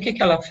egoísta, o que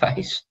ela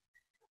faz?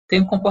 Tem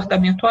um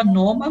comportamento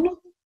anômalo,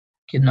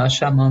 que nós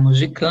chamamos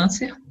de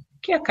câncer,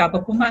 que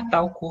acaba por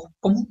matar o corpo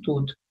como um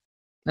todo.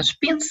 Nós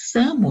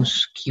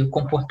pensamos que o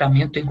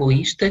comportamento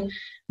egoísta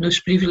nos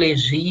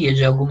privilegia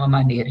de alguma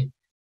maneira.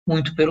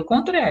 Muito pelo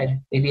contrário,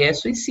 ele é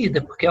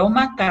suicida, porque ao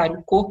matar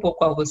o corpo ao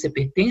qual você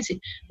pertence,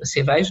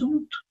 você vai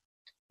junto.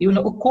 E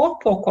o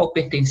corpo ao qual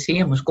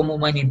pertencemos, como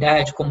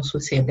humanidade, como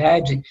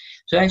sociedade,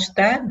 já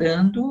está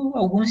dando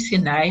alguns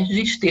sinais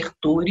de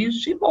estertores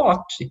de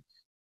morte.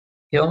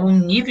 É um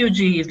nível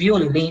de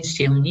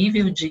violência, um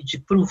nível de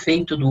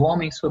proveito do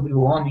homem sobre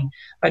o homem.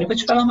 Olha, eu vou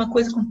te falar uma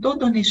coisa com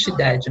toda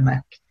honestidade,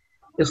 Mark.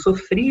 Eu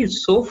sofri e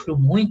sofro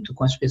muito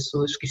com as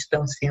pessoas que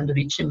estão sendo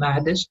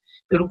vitimadas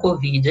pelo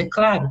Covid. É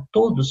claro,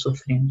 todos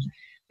sofremos.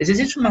 Mas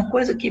existe uma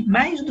coisa que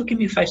mais do que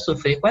me faz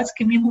sofrer, quase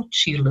que me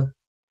mutila,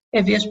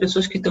 é ver as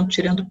pessoas que estão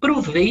tirando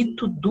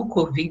proveito do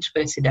Covid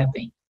para se dar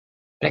bem,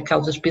 para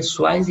causas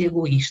pessoais e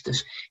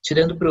egoístas,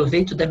 tirando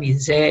proveito da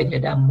miséria,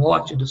 da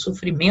morte, do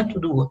sofrimento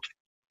do outro.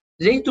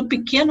 Desde o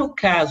pequeno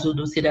caso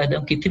do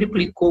cidadão que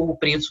triplicou o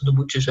preço do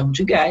botijão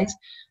de gás,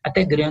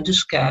 até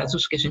grandes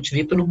casos que a gente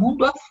vê pelo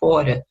mundo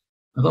afora.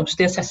 Não vamos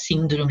ter essa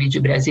síndrome de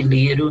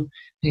brasileiro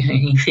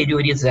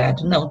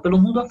inferiorizado. Não,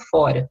 pelo mundo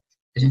afora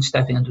a gente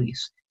está vendo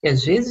isso. E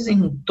às vezes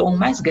em tom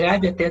mais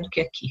grave até do que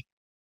aqui.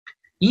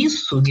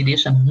 Isso me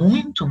deixa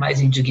muito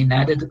mais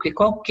indignada do que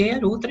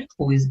qualquer outra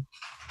coisa.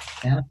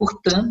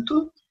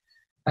 Portanto,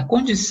 a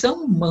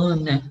condição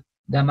humana,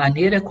 da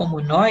maneira como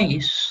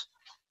nós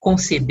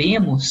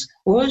concebemos,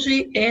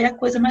 hoje é a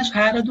coisa mais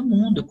rara do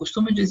mundo. Eu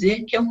costumo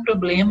dizer que é um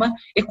problema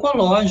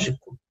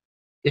ecológico.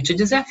 Eu te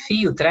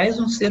desafio, traz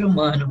um ser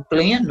humano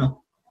pleno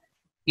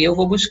e eu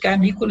vou buscar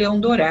mico-leão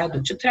dourado.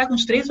 Eu te trago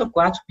uns 3 ou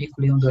 4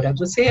 mico-leão dourados.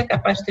 Você é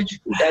capaz de ter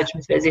dificuldade de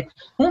me trazer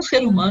um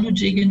ser humano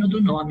digno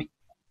do nome.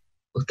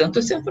 Portanto,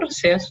 esse é um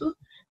processo,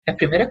 é a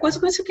primeira coisa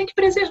que você tem que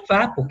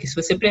preservar, porque se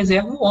você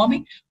preserva o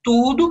homem,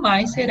 tudo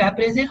mais será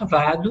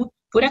preservado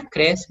por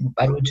acréscimo,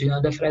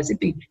 parodiando a frase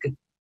bíblica.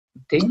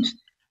 Entende?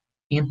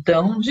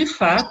 Então, de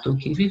fato, o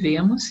que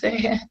vivemos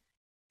é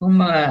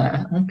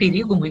um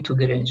perigo muito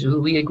grande.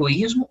 O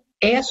egoísmo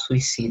é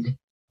suicida.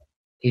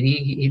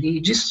 Ele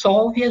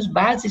dissolve as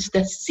bases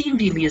da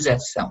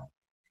civilização.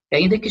 E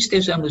ainda que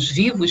estejamos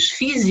vivos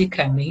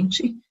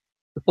fisicamente,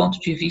 do ponto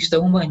de vista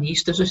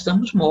humanista, já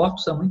estamos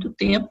mortos há muito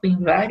tempo, em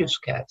vários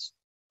casos.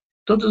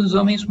 Todos os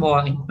homens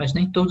morrem, mas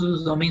nem todos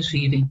os homens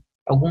vivem.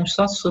 Alguns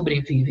só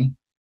sobrevivem.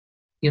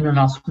 E no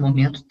nosso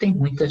momento tem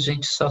muita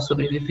gente só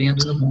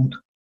sobrevivendo no mundo.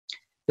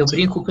 Eu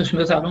brinco com os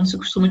meus alunos e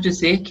costumo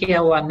dizer que é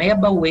o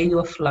ameba way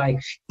of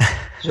life.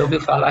 Já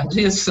ouviu falar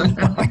disso?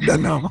 Ainda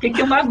não. O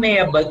que é uma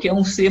ameba? Que é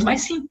um ser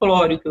mais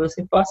simplório que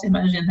você possa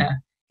imaginar.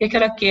 O que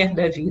ela quer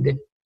da vida?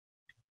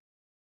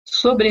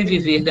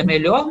 Sobreviver da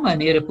melhor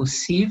maneira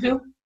possível,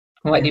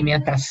 com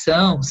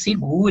alimentação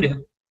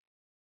segura,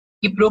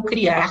 e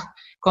procriar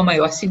com a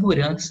maior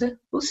segurança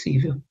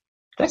possível.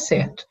 Tá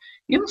certo.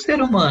 E um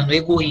ser humano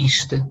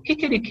egoísta, o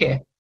que ele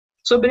quer?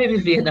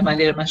 Sobreviver da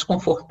maneira mais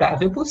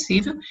confortável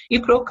possível e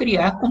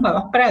procriar com o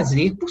maior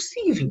prazer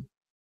possível.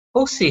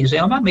 Ou seja,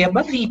 é uma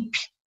ameba VIP,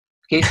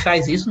 porque ele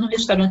faz isso no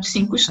restaurante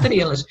 5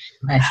 estrelas,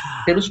 mas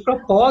pelos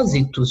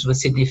propósitos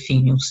você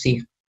define um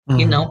ser,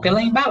 e não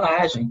pela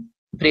embalagem.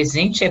 O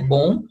presente é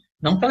bom,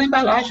 não pela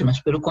embalagem,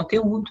 mas pelo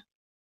conteúdo.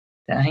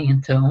 Tá?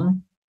 Então,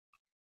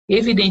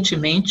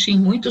 evidentemente, em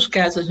muitos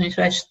casos a gente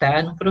vai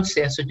estar no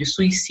processo de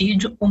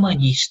suicídio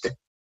humanista,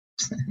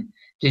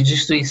 de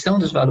destruição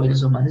dos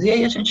valores humanos. E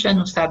aí a gente já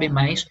não sabe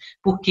mais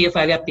por que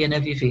vale a pena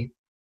viver.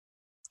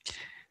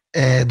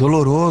 É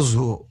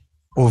doloroso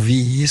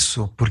ouvir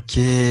isso,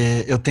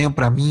 porque eu tenho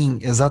para mim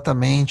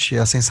exatamente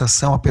a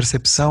sensação, a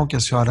percepção que a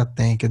senhora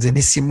tem. Quer dizer,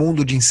 nesse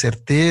mundo de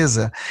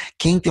incerteza,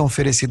 quem tem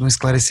oferecido um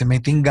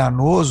esclarecimento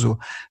enganoso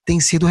tem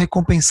sido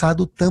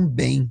recompensado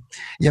também.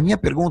 E a minha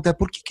pergunta é,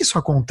 por que isso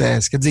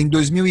acontece? Quer dizer, em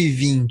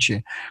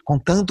 2020, com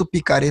tanto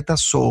picareta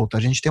solta,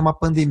 a gente tem uma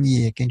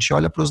pandemia, que a gente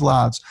olha para os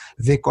lados,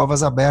 vê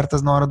covas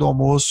abertas na hora do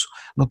almoço,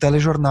 no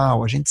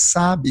telejornal, a gente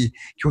sabe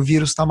que o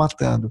vírus está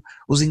matando.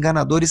 Os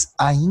enganadores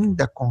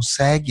ainda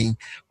conseguem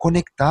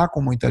conectar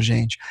com muita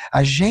gente.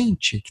 A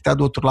gente que está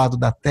do outro lado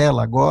da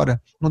tela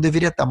agora não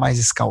deveria estar mais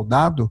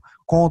escaldado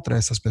contra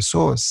essas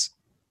pessoas?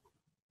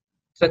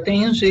 Só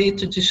tem um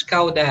jeito de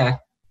escaldar.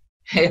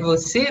 É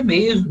você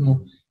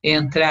mesmo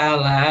entrar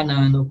lá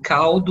no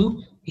caldo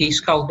e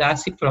escaldar a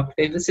si próprio.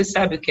 Aí você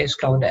sabe o que é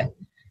escaldar.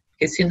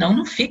 Porque senão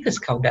não fica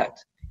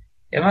escaldado.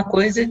 É uma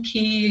coisa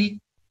que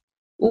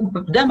o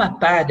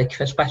Dhammapada, que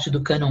faz parte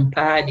do Cânon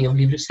Pali, é um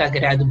livro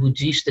sagrado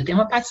budista, tem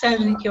uma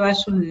passagem que eu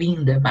acho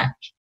linda, Mark,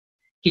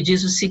 que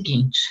diz o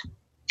seguinte: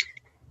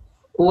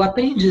 o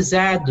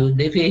aprendizado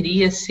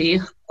deveria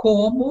ser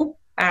como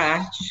a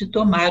arte de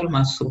tomar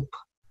uma sopa.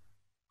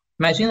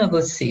 Imagina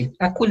você,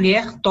 a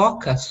colher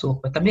toca a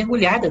sopa, está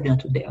mergulhada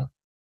dentro dela.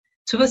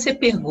 Se você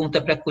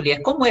pergunta para a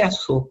colher como é a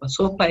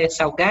sopa é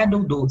salgada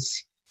ou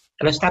doce?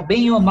 Ela está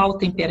bem ou mal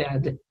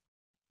temperada?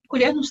 A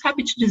colher não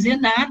sabe te dizer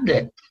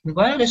nada,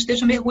 embora ela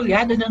esteja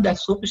mergulhada dentro da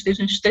sopa,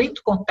 esteja em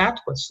estreito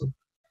contato com a sopa.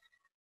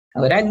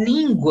 Agora, a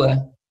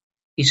língua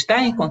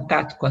está em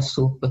contato com a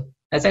sopa,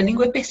 mas a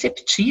língua é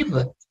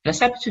perceptiva. Ela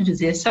sabe te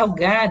dizer, é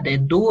salgada, é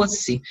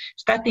doce,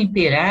 está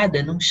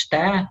temperada, não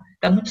está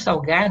muito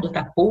salgado,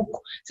 está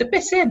pouco. Você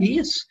percebe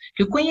isso?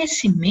 Que o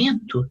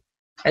conhecimento,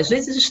 às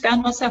vezes, está à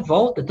nossa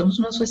volta. Estamos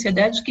numa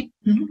sociedade que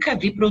nunca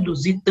vi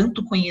produzir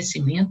tanto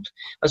conhecimento,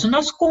 mas o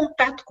nosso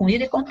contato com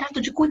ele é contato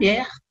de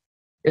colher.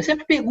 Eu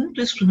sempre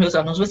pergunto isso para os meus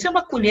alunos, você é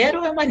uma colher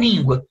ou é uma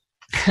língua?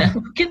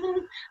 Porque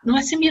não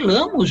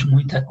assimilamos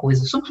muita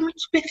coisa, somos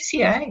muito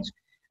superficiais.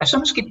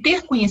 Achamos que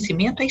ter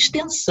conhecimento é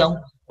extensão,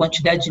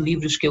 quantidade de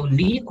livros que eu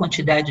li,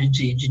 quantidade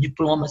de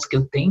diplomas que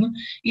eu tenho,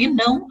 e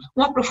não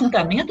um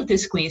aprofundamento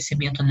desse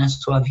conhecimento na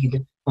sua vida.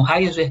 Um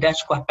raio as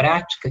verdades com a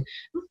prática.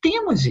 Não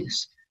temos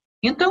isso.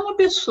 Então, uma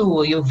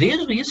pessoa, e eu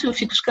vejo isso e eu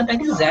fico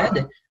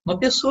escandalizada, uma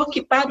pessoa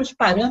que, para os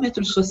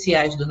parâmetros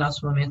sociais do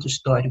nosso momento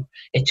histórico,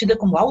 é tida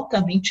como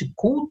altamente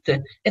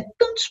culta, é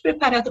tão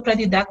despreparada para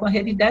lidar com a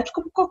realidade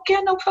como qualquer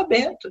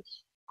analfabeto.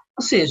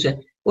 Ou seja,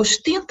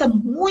 ostenta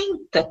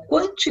muita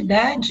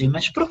quantidade,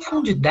 mas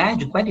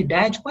profundidade,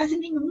 qualidade, quase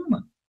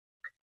nenhuma.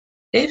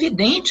 É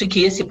evidente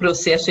que esse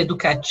processo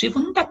educativo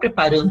não está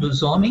preparando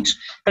os homens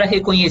para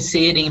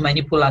reconhecerem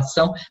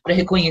manipulação, para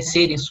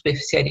reconhecerem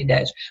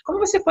superficialidade. Como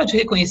você pode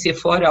reconhecer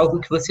fora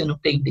algo que você não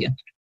tem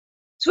dentro?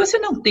 Se você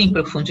não tem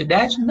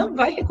profundidade, não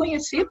vai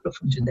reconhecer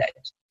profundidade.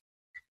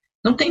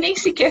 Não tem nem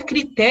sequer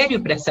critério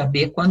para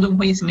saber quando um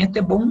conhecimento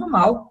é bom ou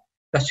mal.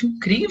 Eu acho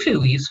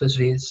incrível isso, às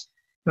vezes.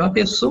 É uma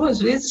pessoa, às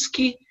vezes,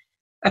 que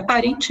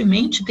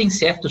aparentemente tem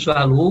certos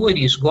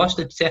valores,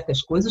 gosta de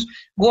certas coisas,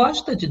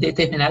 gosta de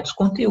determinados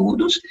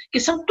conteúdos que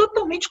são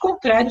totalmente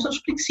contrários aos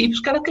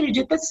princípios que ela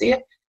acredita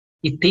ser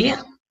e ter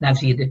na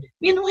vida.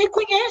 E não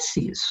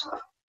reconhece isso.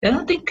 Ela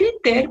não tem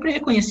critério para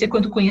reconhecer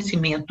quando o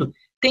conhecimento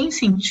tem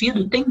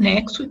sentido, tem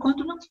nexo e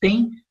quando não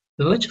tem.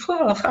 Eu vou te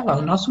falar,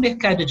 o nosso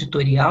mercado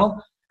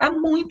editorial há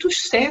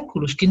muitos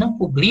séculos que não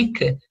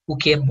publica o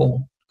que é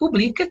bom.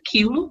 Publica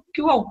aquilo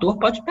que o autor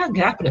pode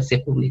pagar para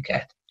ser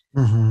publicado.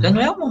 Uhum. Já não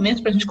é o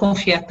momento para a gente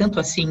confiar tanto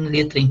assim em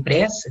letra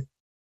impressa,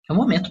 é o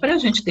momento para a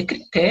gente ter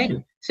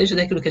critério, seja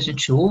daquilo que a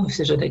gente ouve,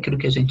 seja daquilo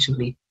que a gente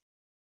lê.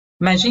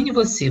 Imagine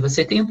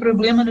você tem um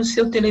problema no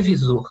seu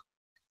televisor,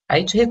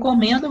 aí te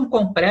recomendam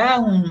comprar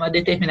uma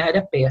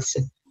determinada peça.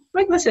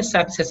 Como é que você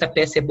sabe se essa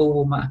peça é boa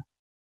ou má?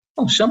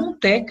 Bom, chama um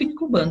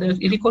técnico, manda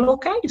ele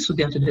colocar isso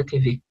dentro da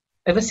TV.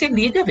 Aí você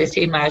liga, vê se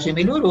a imagem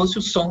melhorou, se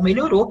o som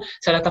melhorou,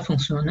 se ela está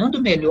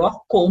funcionando melhor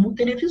como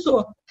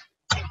televisor.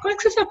 Como é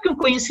que você sabe que um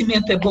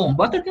conhecimento é bom?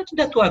 Bota dentro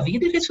da tua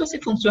vida e vê se você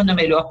funciona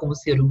melhor como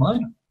ser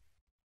humano.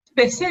 Você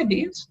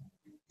percebe isso?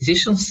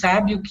 Existe um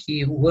sábio que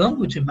eu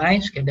amo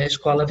demais, que é da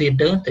escola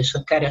Vedanta,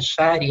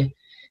 Shankaracharya,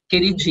 que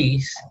ele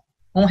diz: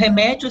 um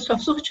remédio só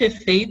surte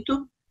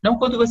efeito não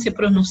quando você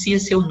pronuncia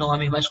seu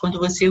nome, mas quando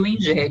você o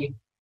ingere.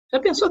 Já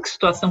pensou que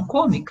situação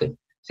cômica?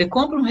 Você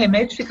compra um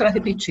remédio e fica lá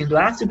repetindo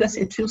ácido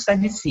acetil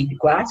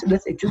salicílico,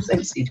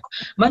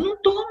 mas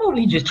não toma o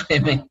bendito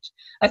remédio.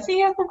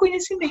 Assim é com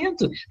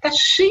conhecimento. Está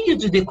cheio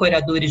de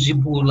decoradores de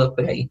bula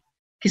por aí,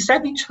 que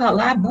sabem te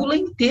falar a bula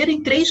inteira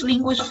em 3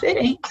 línguas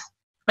diferentes,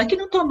 mas que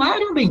não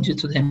tomaram o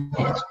bendito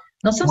remédio.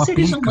 Não são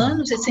seres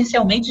humanos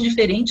essencialmente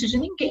diferentes de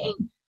ninguém.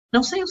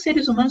 Não são os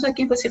seres humanos a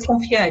quem você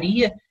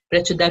confiaria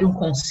para te dar um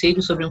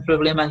conselho sobre um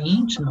problema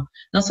íntimo.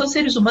 Não são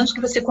seres humanos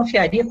que você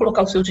confiaria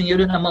colocar o seu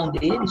dinheiro na mão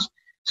deles.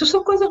 Isso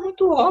são coisas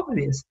muito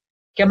óbvias,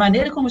 que a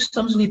maneira como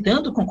estamos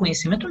lidando com o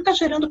conhecimento não está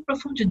gerando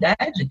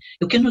profundidade.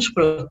 E o que nos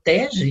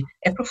protege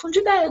é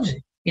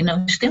profundidade e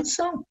não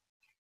extensão.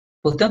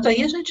 Portanto,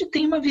 aí a gente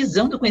tem uma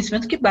visão do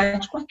conhecimento que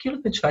bate com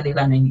aquilo que eu te falei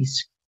lá no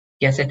início,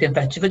 que é essa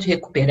tentativa de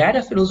recuperar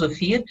a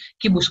filosofia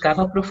que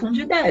buscava a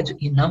profundidade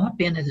e não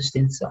apenas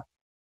extensão.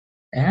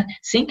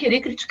 Sem querer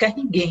criticar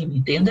ninguém, me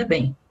entenda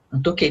bem. Não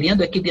estou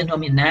querendo aqui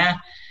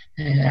denominar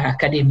a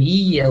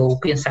academia ou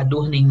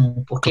pensador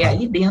nenhum, porque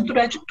aí dentro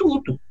há de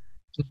tudo.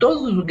 Em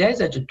todos os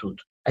lugares há de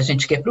tudo. A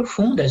gente que é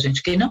profunda, a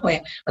gente que não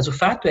é. Mas o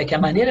fato é que a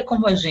maneira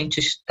como a gente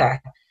está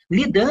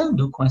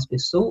lidando com as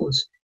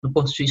pessoas, do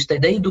ponto de vista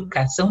da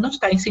educação, não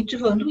está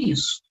incentivando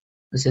isso.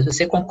 Não sei se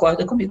você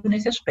concorda comigo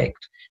nesse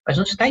aspecto, mas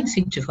não está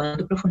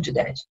incentivando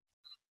profundidade.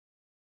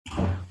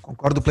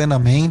 Concordo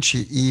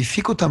plenamente e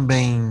fico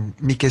também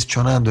me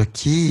questionando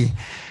aqui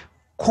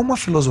como a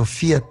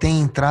filosofia tem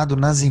entrado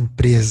nas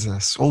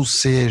empresas, ou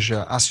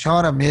seja, a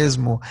senhora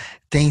mesmo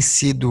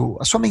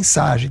a sua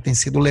mensagem tem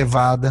sido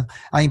levada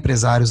a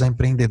empresários, a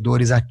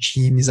empreendedores, a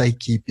times, a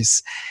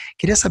equipes.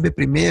 Queria saber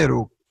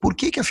primeiro, por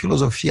que a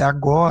filosofia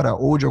agora,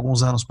 ou de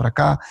alguns anos para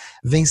cá,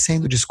 vem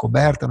sendo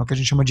descoberta no que a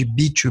gente chama de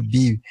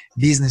B2B,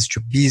 business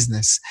to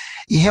business,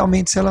 e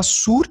realmente se ela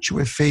surte o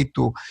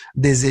efeito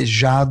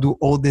desejado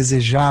ou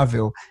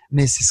desejável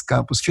nesses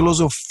campos.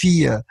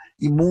 Filosofia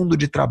e mundo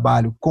de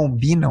trabalho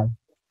combinam?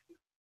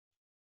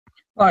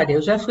 Olha,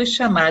 eu já fui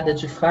chamada,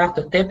 de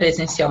fato, até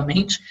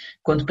presencialmente,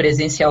 quando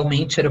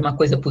presencialmente era uma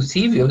coisa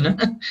possível, né?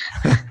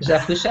 Já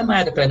fui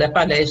chamada para dar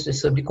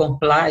palestras sobre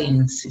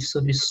compliance,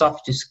 sobre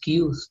soft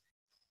skills.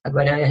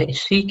 Agora é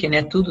chique,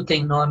 né? Tudo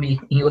tem nome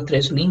em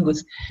outras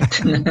línguas.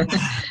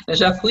 Eu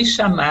já fui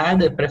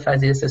chamada para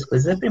fazer essas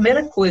coisas. A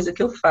primeira coisa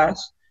que eu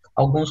faço,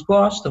 alguns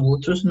gostam,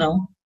 outros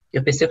não.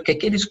 Eu percebo que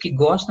aqueles que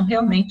gostam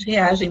realmente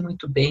reagem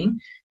muito bem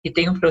e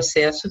tem um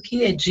processo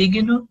que é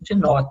digno de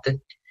nota.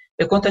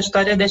 Eu conto a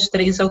história das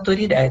 3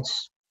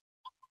 autoridades.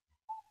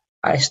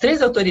 As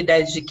 3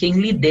 autoridades de quem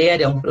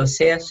lidera um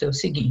processo é o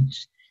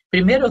seguinte: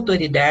 primeira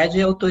autoridade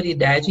é a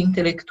autoridade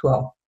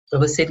intelectual. Para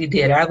você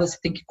liderar, você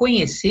tem que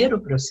conhecer o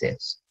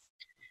processo.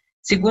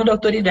 Segunda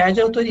autoridade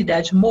é a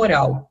autoridade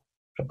moral.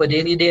 Para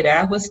poder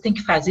liderar, você tem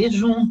que fazer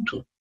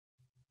junto,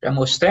 para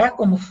mostrar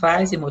como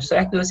faz e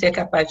mostrar que você é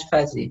capaz de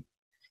fazer.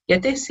 E a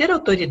terceira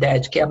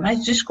autoridade, que é a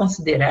mais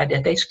desconsiderada e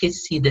até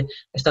esquecida,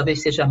 mas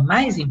talvez seja a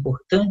mais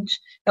importante,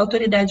 é a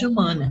autoridade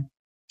humana.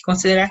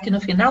 Considerar que no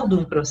final de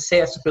um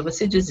processo, para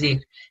você dizer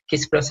que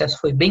esse processo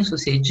foi bem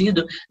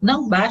sucedido,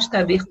 não basta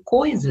haver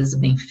coisas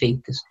bem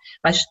feitas,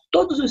 mas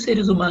todos os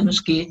seres humanos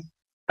que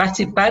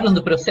participaram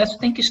do processo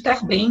têm que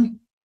estar bem.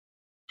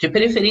 De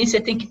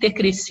preferência, têm que ter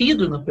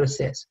crescido no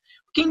processo.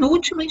 Porque, em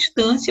última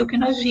instância, o que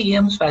nós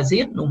viemos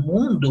fazer no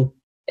mundo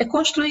é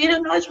construir a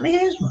nós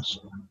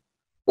mesmos.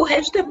 O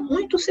resto é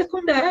muito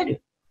secundário.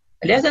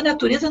 Aliás, a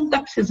natureza não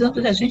está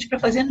precisando da gente para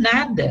fazer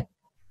nada.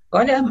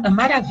 Olha a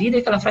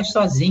maravilha que ela faz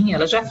sozinha.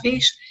 Ela já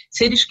fez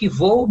seres que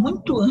voam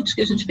muito antes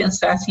que a gente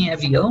pensasse em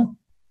avião.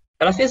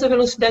 Ela fez a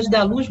velocidade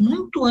da luz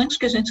muito antes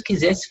que a gente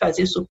quisesse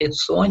fazer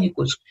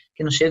supersônicos,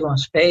 que não chegam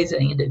aos pés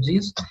ainda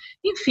disso.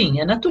 Enfim,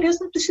 a natureza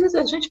não precisa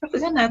da gente para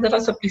fazer nada. Ela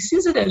só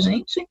precisa da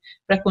gente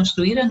para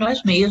construir a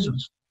nós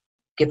mesmos.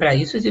 Porque para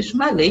isso existe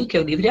uma lei, que é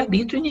o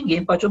livre-arbítrio, e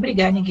ninguém pode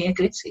obrigar ninguém a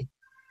crescer.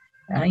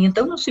 Tá?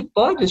 Então não se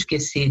pode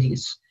esquecer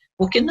isso,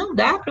 porque não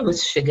dá para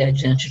você chegar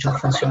diante de um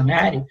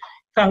funcionário,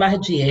 falar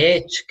de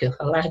ética,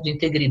 falar de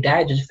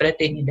integridade, de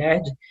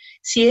fraternidade,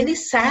 se ele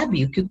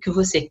sabe que o que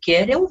você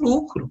quer é o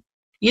lucro,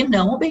 e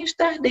não o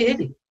bem-estar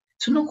dele.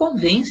 Isso não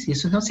convence,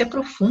 isso não se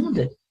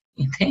aprofunda,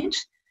 entende?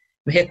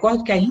 Me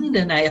recordo que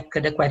ainda na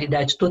época da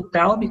qualidade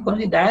total me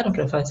convidaram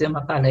para fazer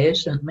uma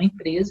palestra numa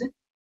empresa,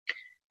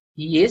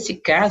 e esse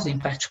caso em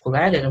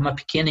particular era uma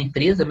pequena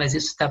empresa, mas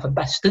isso estava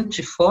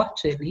bastante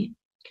forte ali.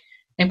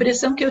 A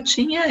impressão que eu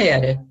tinha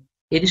era,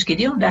 eles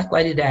queriam dar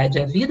qualidade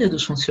à vida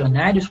dos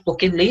funcionários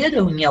porque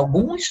leram em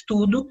algum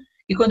estudo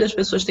que quando as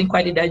pessoas têm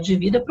qualidade de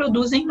vida,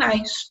 produzem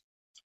mais.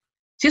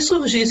 Se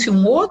surgisse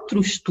um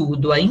outro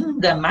estudo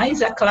ainda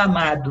mais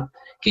aclamado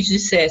que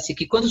dissesse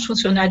que quando os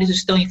funcionários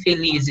estão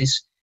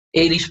infelizes,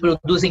 eles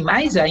produzem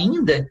mais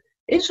ainda,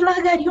 eles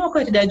largariam a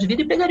qualidade de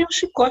vida e pegariam um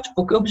chicote,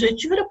 porque o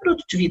objetivo era a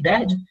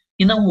produtividade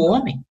e não o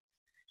homem.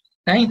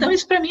 Tá? Então,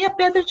 isso para mim é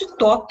pedra de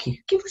toque. O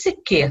que você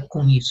quer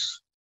com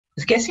isso?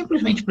 Você quer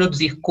simplesmente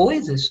produzir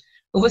coisas?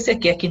 Ou você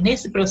quer que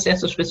nesse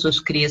processo as pessoas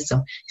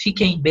cresçam,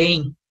 fiquem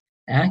bem,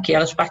 tá? Que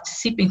elas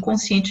participem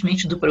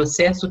conscientemente do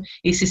processo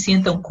e se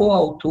sintam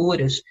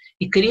coautoras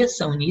e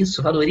cresçam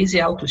nisso,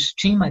 valorizem a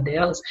autoestima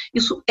delas?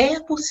 Isso é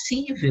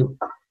possível.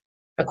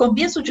 A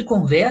começo de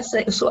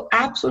conversa, eu sou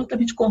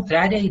absolutamente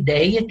contrária à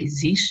ideia que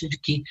existe de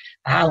que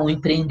um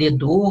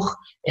empreendedor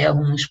é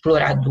um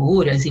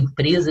explorador, as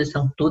empresas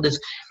são todas.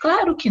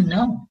 Claro que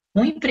não.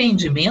 Um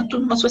empreendimento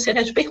numa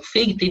sociedade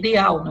perfeita,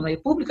 ideal, numa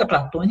república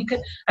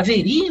platônica,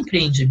 haveria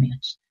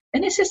empreendimentos. É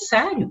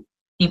necessário.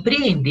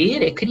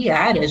 Empreender é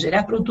criar, é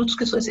gerar produtos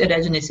que a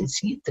sociedade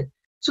necessita.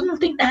 Isso não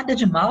tem nada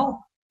de mal.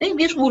 Nem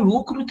mesmo o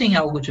lucro tem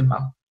algo de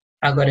mal.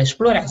 Agora, a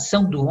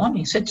exploração do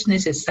homem, isso é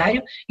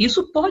desnecessário e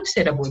isso pode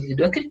ser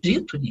abolido. Eu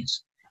acredito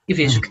nisso. E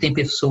vejo que tem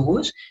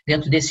pessoas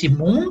dentro desse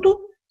mundo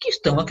que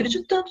estão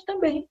acreditando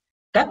também.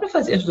 Dá para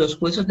fazer as duas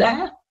coisas?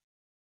 Dá.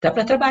 Dá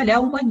para trabalhar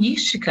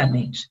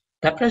humanisticamente.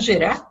 Dá para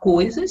gerar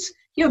coisas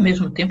e, ao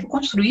mesmo tempo,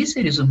 construir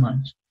seres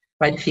humanos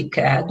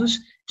qualificados,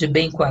 de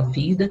bem com a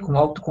vida, com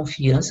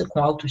autoconfiança,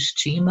 com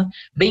autoestima,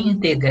 bem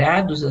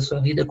integrados à sua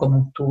vida como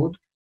um todo,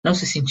 não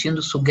se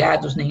sentindo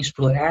sugados nem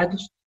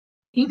explorados.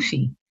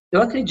 Enfim,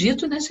 eu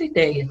acredito nessa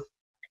ideia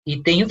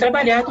e tenho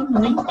trabalhado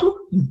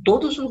muito em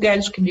todos os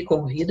lugares que me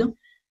convidam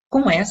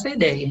com essa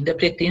ideia. Ainda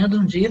pretendo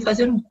um dia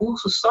fazer um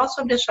curso só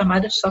sobre as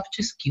chamadas soft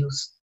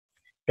skills,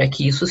 para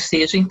que isso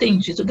seja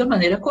entendido da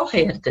maneira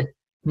correta.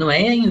 Não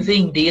é em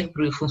vender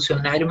para o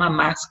funcionário uma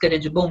máscara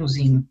de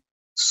bonzinho,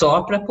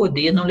 só para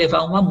poder não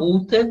levar uma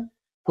multa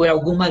por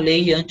alguma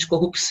lei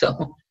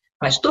anticorrupção,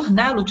 mas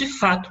torná-lo de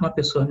fato uma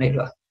pessoa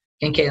melhor.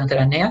 Quem quer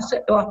entrar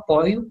nessa, eu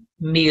apoio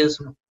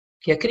mesmo,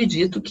 que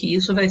acredito que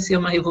isso vai ser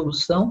uma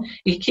revolução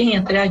e quem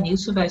entrar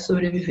nisso vai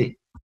sobreviver,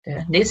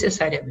 tá?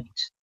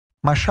 Necessariamente.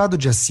 Machado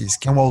de Assis,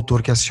 que é um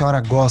autor que a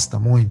senhora gosta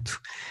muito,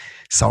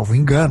 salvo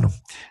engano,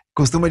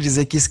 costuma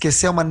dizer que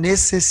esquecer é uma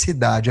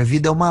necessidade, a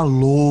vida é uma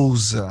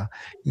lousa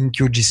em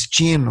que o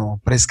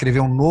destino, para escrever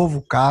um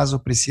novo caso,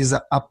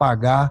 precisa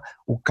apagar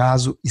o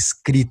caso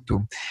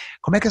escrito.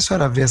 Como é que a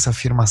senhora vê essa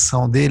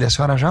afirmação dele? A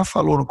senhora já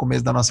falou no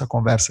começo da nossa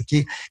conversa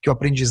aqui que o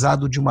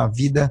aprendizado de uma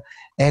vida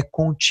é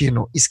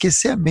contínuo.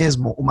 Esquecer é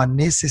mesmo uma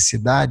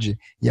necessidade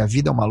e a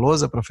vida é uma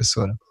lousa,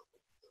 professora?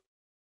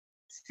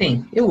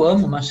 Sim, eu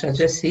amo Machado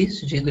de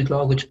Assis, digo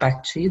logo de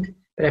partida,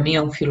 para mim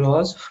é um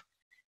filósofo,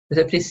 mas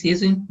é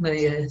preciso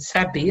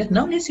saber,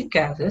 não nesse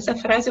caso, essa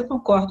frase eu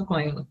concordo com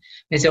ela,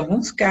 mas em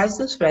alguns casos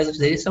as frases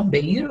dele são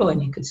bem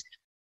irônicas.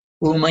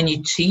 O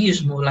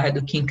humanitismo lá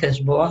do Quincas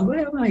Borba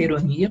é uma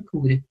ironia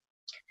pura,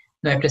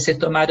 não é para ser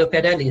tomado ao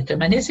pé da letra,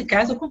 mas nesse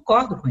caso eu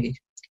concordo com ele.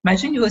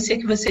 Imagine você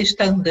que você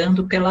está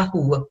andando pela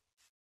rua,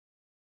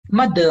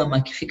 uma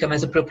dama que fica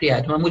mais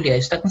apropriada, uma mulher,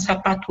 está com um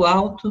sapato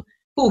alto,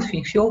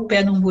 enfiou o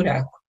pé num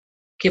buraco,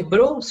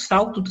 quebrou o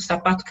salto do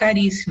sapato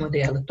caríssimo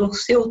dela,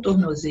 torceu o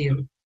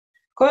tornozelo.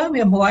 Qual é a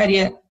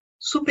memória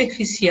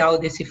superficial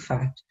desse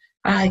fato?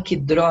 Ai, que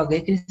droga,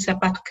 aquele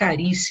sapato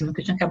caríssimo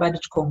que eu tinha acabado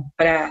de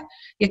comprar,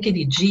 e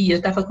aquele dia eu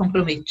estava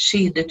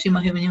comprometida, tinha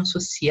uma reunião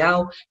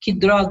social, que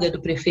droga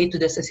do prefeito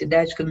dessa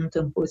cidade que não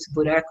tampou esse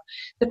buraco.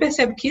 Você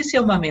percebe que isso é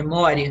uma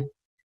memória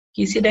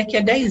que se daqui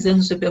a 10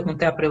 anos eu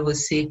perguntar para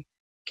você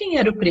quem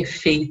era o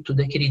prefeito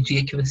daquele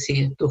dia que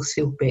você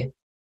torceu o pé?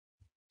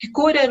 Que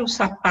cor era o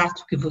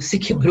sapato que você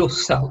quebrou o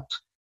salto?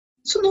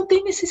 Isso não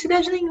tem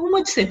necessidade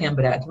nenhuma de ser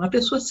lembrado. Uma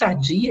pessoa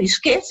sadia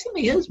esquece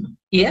mesmo,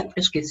 e é para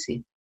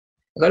esquecer.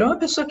 Agora, uma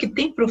pessoa que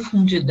tem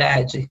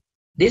profundidade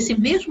desse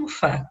mesmo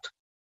fato,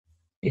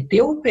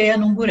 meteu o pé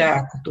num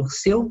buraco,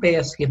 torceu o pé,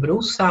 quebrou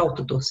o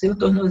salto, torceu o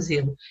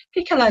tornozelo, o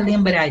que ela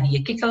lembraria,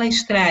 o que ela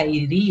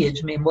extrairia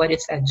de memória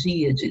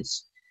sadia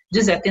disso?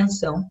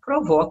 Desatenção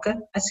provoca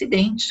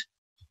acidente,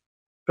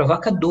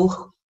 provoca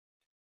dor.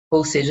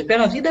 Ou seja,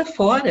 pela vida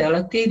fora,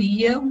 ela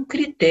teria um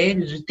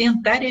critério de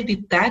tentar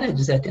evitar a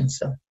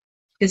desatenção.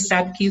 Porque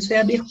sabe que isso é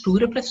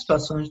abertura para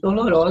situações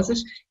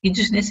dolorosas e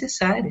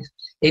desnecessárias.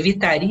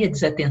 Evitaria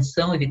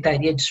desatenção,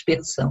 evitaria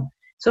dispersão.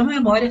 Isso é uma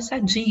memória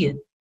sadia,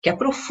 que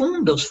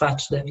aprofunda os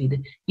fatos da vida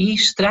e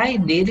extrai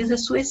deles a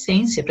sua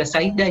essência, para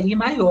sair daí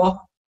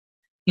maior.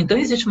 Então,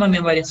 existe uma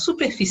memória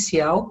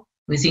superficial.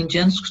 Os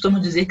indianos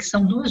costumam dizer que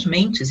são duas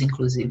mentes,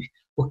 inclusive.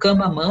 O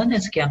kama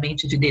manas, que é a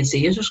mente de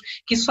desejos,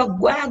 que só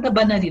guarda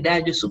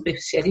banalidade e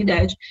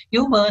superficialidade, e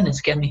o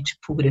manas, que é a mente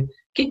pura,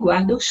 que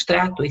guarda o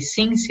extrato, a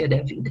essência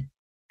da vida.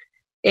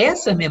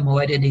 Essa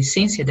memória da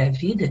essência da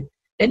vida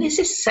é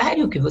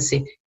necessário que você,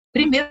 em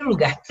primeiro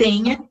lugar,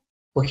 tenha,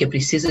 porque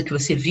precisa que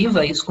você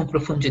viva isso com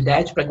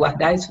profundidade para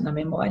guardar isso na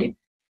memória,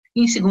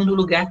 e, em segundo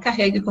lugar,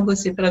 carregue com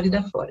você pela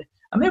vida fora.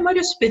 A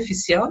memória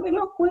superficial, a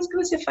melhor coisa que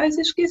você faz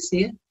é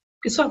esquecer,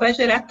 porque só vai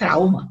gerar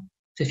trauma.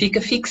 Você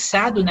fica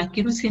fixado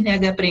naquilo e se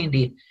nega a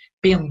aprender.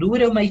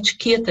 Pendura uma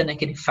etiqueta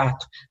naquele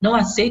fato. Não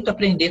aceito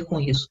aprender com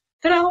isso.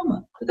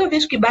 Trauma. Toda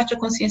vez que bate a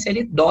consciência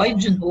ali, dói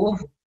de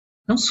novo.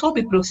 Não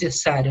soube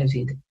processar a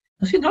vida.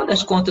 No final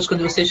das contas,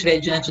 quando você estiver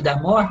diante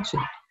da morte,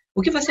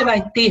 o que você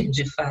vai ter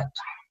de fato?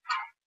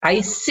 A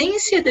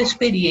essência da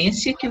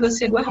experiência que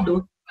você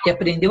guardou, que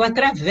aprendeu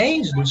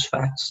através dos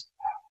fatos.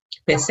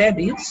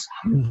 Percebe isso?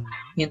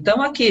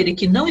 Então, aquele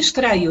que não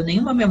extraiu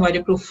nenhuma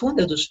memória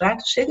profunda dos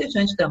fatos chega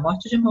diante da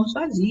morte de mãos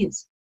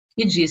vazias.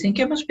 E dizem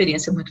que é uma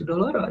experiência muito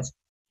dolorosa.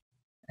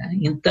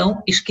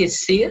 Então,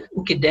 esquecer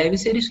o que deve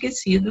ser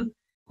esquecido,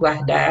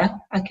 guardar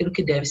aquilo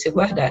que deve ser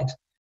guardado.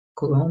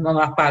 Como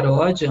uma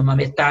paródia, uma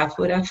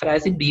metáfora, a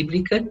frase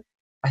bíblica: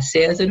 a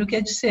César o que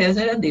é de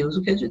César, a Deus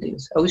o que é de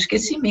Deus. Ao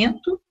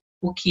esquecimento,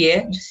 o que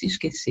é de se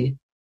esquecer.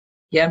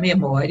 E a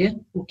memória,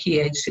 o que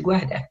é de se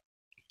guardar.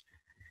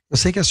 Eu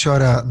sei que a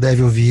senhora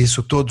deve ouvir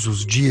isso todos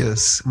os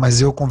dias,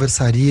 mas eu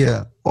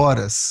conversaria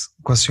horas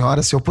com a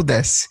senhora se eu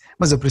pudesse.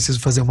 Mas eu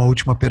preciso fazer uma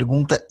última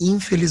pergunta,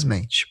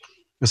 infelizmente.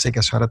 Eu sei que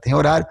a senhora tem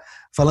horário.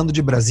 Falando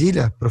de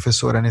Brasília,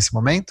 professora, nesse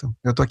momento,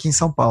 eu estou aqui em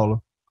São Paulo.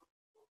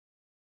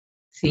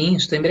 Sim,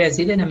 estou em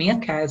Brasília, na minha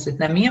casa,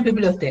 na minha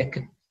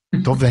biblioteca.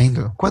 Estou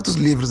vendo. Quantos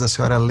livros a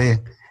senhora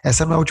lê?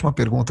 Essa não é a última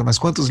pergunta, mas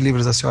quantos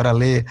livros a senhora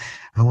lê,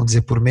 vamos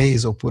dizer, por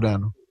mês ou por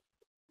ano?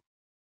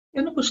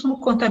 Eu não costumo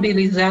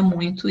contabilizar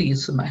muito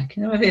isso, Mark.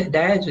 Na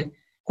verdade,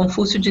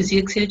 Confúcio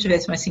dizia que se ele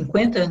tivesse mais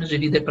 50 anos de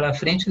vida pela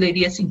frente,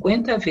 leria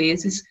 50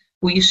 vezes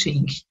o I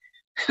Ching.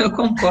 Eu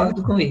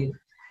concordo com ele.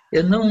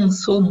 Eu não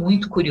sou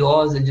muito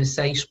curiosa de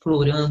sair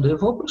explorando, eu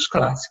vou para os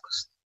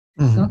clássicos.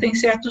 Então, tem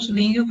certos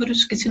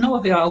livros que, se não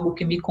houver algo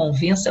que me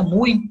convença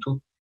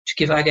muito de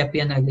que vale a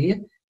pena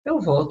ler, eu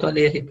volto a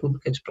ler a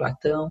República de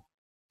Platão,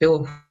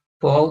 eu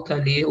volto a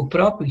ler o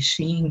próprio I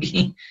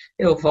Ching,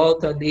 eu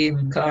volto a ler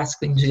um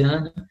clássico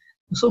indiano.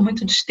 Não sou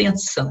muito de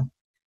extensão.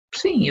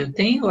 Sim, eu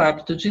tenho o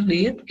hábito de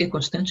ler, porque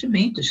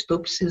constantemente estou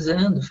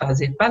precisando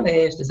fazer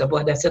palestras,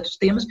 abordar certos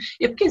temas,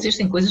 e porque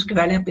existem coisas que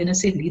valem a pena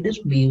ser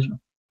lidas mesmo,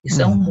 e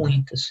são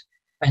muitas.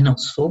 Mas não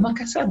sou uma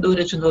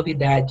caçadora de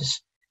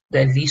novidades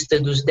da lista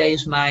dos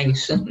 10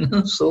 mais,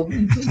 não sou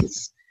muito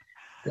isso.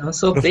 Então, eu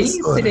sou bem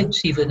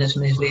seletiva nas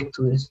minhas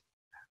leituras.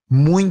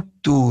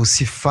 Muito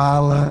se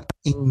fala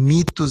em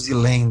mitos e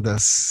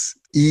lendas,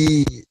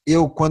 e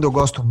eu, quando eu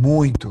gosto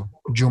muito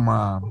de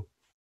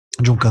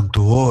um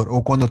cantor,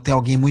 ou quando tem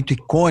alguém muito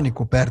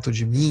icônico perto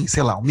de mim,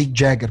 sei lá, o Mick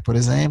Jagger, por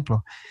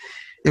exemplo,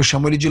 eu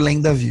chamo ele de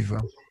lenda viva.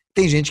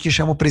 Tem gente que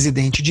chama o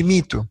presidente de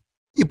mito,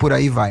 e por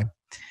aí vai.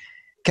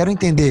 Quero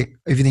entender,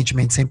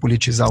 evidentemente, sem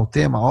politizar o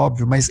tema,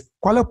 óbvio, mas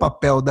qual é o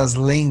papel das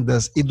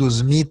lendas e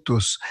dos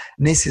mitos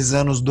nesses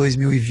anos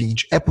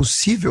 2020? É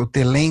possível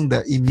ter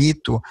lenda e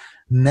mito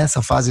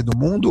nessa fase do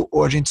mundo,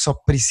 ou a gente só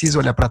precisa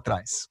olhar para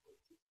trás?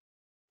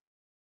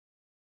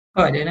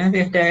 Olha, na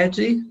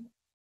verdade,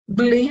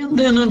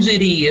 lenda eu não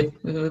diria,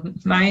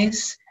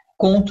 mas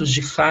contos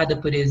de fada,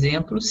 por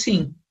exemplo,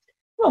 sim.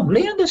 Bom,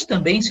 lendas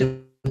também, se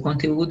o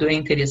conteúdo é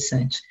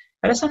interessante.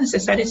 Elas são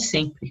necessárias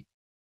sempre.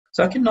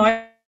 Só que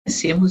nós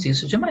conhecemos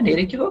isso de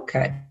maneira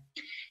equivocada.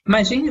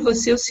 Imagine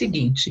você o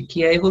seguinte,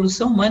 que a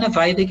evolução humana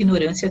vai da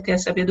ignorância até a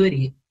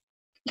sabedoria.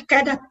 E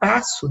cada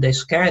passo da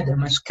escada,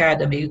 uma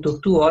escada meio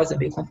tortuosa,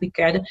 meio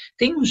complicada,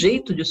 tem um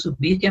jeito de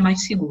subir que é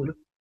mais seguro.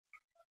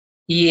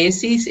 E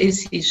esse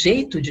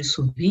jeito de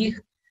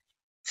subir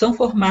são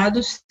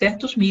formados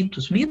certos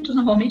mitos. Mitos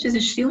normalmente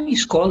existiam em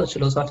escolas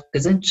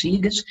filosóficas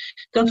antigas,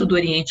 tanto do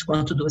Oriente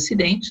quanto do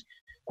Ocidente,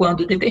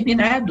 quando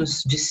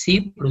determinados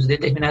discípulos,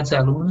 determinados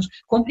alunos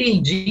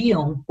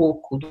compreendiam um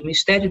pouco do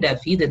mistério da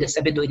vida, da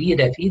sabedoria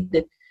da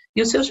vida,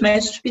 e os seus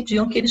mestres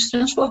pediam que eles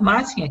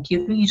transformassem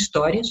aquilo em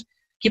histórias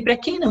que, para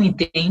quem não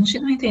entende,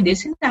 não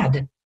entendesse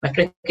nada, mas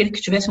para aquele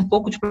que tivesse um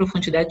pouco de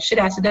profundidade,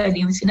 tirasse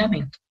dali um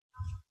ensinamento.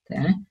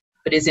 Tá?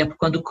 Por exemplo,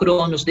 quando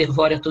Cronos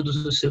devora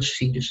todos os seus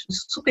filhos.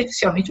 Isso,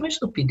 superficialmente, é uma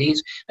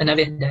estupidez, mas, na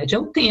verdade, é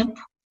o tempo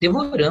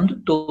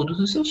devorando todos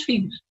os seus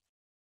filhos.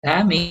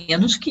 Tá?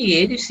 Menos que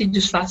eles se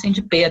desfaçam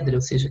de pedra,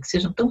 ou seja, que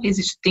sejam tão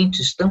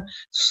resistentes, tão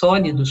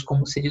sólidos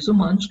como seres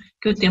humanos,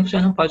 que o tempo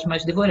já não pode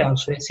mais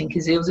devorá-los. Foi assim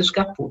que Zeus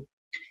escapou.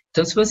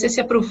 Então, se você se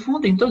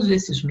aprofunda em todos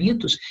esses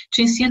mitos,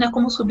 te ensina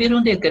como subir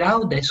um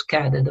degrau da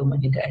escada da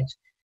humanidade.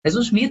 Mas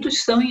os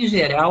mitos são, em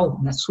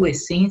geral, na sua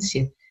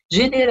essência,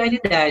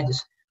 generalidades.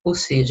 ou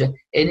seja,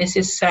 é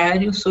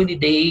necessário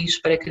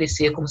solidez para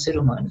crescer como ser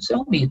humano. Isso é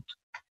um mito.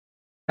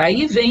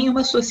 Aí vem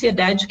uma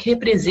sociedade que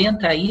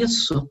representa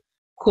isso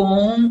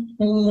com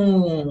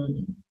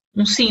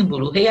um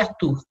símbolo, o rei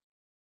Arthur.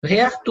 O rei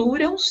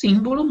Arthur é um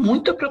símbolo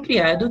muito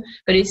apropriado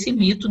para esse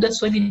mito da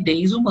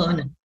solidez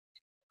humana.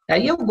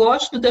 Aí eu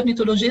gosto da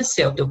mitologia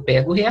celta, eu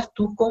pego o rei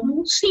Arthur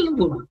como um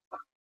símbolo,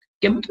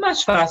 que é muito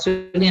mais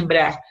fácil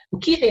lembrar o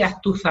que rei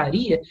Arthur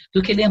faria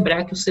do que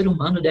lembrar que o ser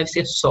humano deve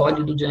ser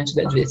sólido diante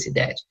da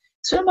adversidade.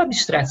 Isso é uma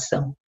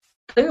abstração.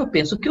 Então eu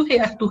penso, o que o rei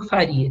Arthur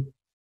faria?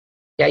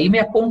 E aí me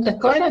aponta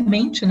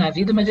claramente na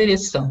vida uma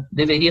direção,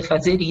 deveria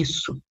fazer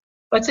isso.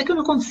 Pode ser que eu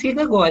não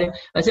consiga agora,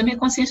 mas a minha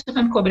consciência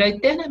vai me cobrar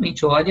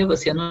eternamente. Olha,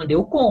 você não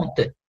deu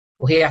conta,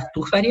 o rei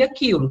Arthur faria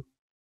aquilo.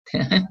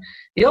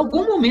 Em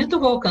algum momento eu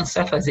vou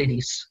alcançar fazer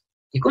isso.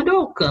 E quando eu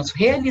alcanço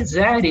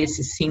realizar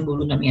esse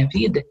símbolo na minha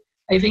vida,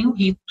 aí vem o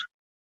rito.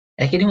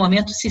 Aquele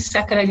momento se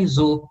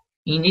sacralizou,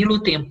 in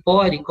nihilo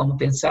tempore, como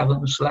pensavam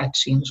os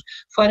latinos,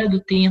 fora do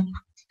tempo.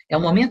 É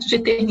um momento de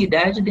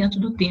eternidade dentro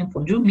do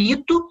tempo, onde o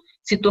mito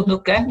se tornou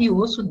carne e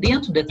osso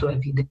dentro da tua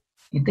vida.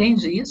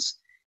 Entende isso?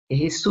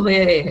 Isso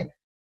é...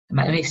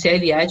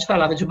 Aliás,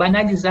 falava de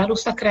banalizar ou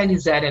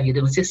sacralizar a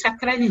vida. Você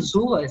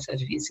sacralizou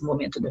esse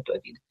momento da tua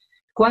vida.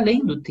 Ficou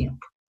além do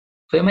tempo.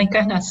 Foi uma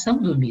encarnação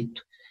do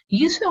mito.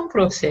 E isso é um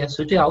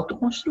processo de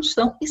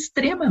autoconstrução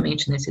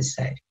extremamente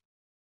necessário.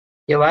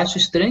 Eu acho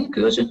estranho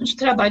que hoje a gente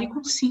trabalhe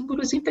com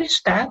símbolos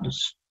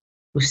emprestados.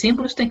 Os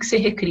símbolos têm que ser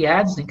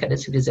recriados em cada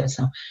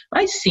civilização,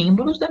 mas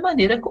símbolos da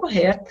maneira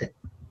correta.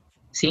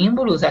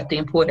 Símbolos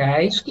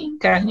atemporais que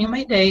encarnem uma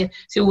ideia.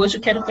 Se eu hoje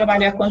quero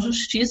trabalhar com a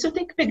justiça, eu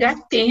tenho que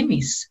pegar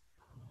Temis,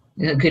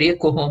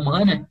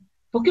 greco-romana,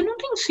 porque não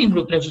tem um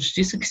símbolo para a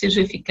justiça que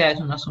seja eficaz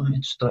no nosso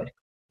momento histórico.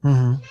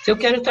 Uhum. Se eu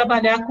quero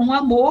trabalhar com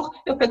amor,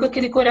 eu pego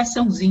aquele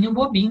coraçãozinho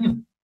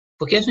bobinho,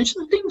 porque a gente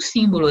não tem um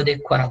símbolo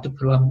adequado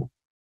para o amor.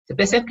 Você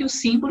percebe que o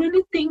símbolo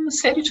ele tem uma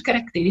série de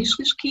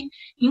características que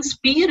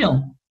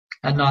inspiram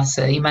a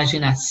nossa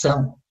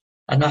imaginação,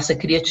 a nossa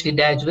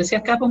criatividade. Você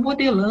acaba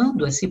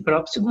modelando a si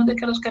próprio segundo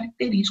aquelas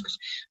características.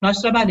 Nós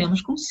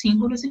trabalhamos com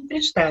símbolos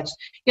emprestados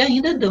e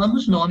ainda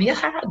damos nome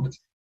errado.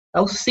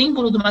 O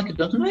símbolo do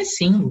McDonald's não é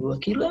símbolo,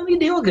 aquilo é um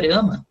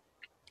ideograma.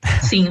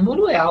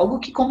 Símbolo é algo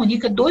que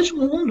comunica dois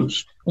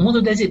mundos, o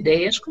mundo das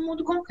ideias com o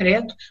mundo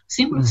concreto. O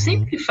símbolo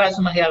sempre faz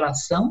uma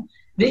relação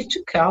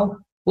vertical.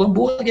 O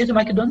hambúrguer do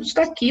McDonald's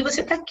está aqui,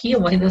 você está aqui, é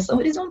uma relação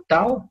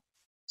horizontal.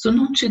 Isso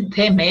não te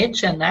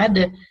remete a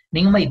nada,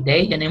 nenhuma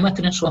ideia, nenhuma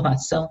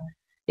transformação.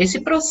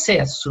 Esse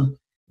processo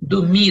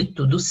do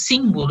mito, do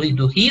símbolo e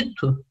do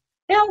rito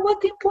é algo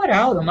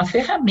atemporal, é uma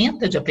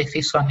ferramenta de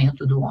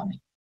aperfeiçoamento do homem.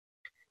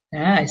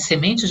 As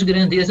sementes de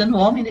grandeza no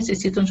homem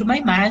necessitam de uma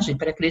imagem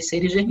para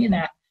crescer e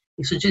germinar.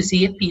 Isso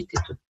dizia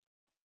Epíteto.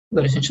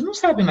 Agora, a gente não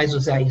sabe mais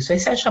usar isso. Aí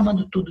sai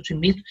chamando tudo de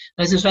mito,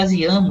 nós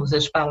esvaziamos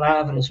as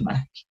palavras,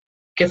 Mark.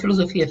 O que a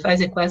filosofia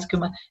faz é quase que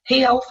uma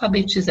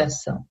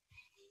realfabetização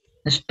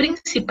das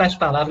principais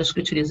palavras que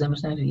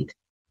utilizamos na vida.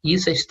 E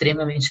isso é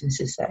extremamente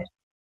necessário.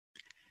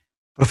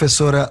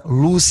 Professora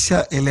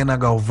Lúcia Helena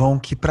Galvão,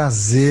 que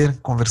prazer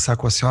conversar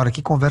com a senhora,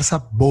 que conversa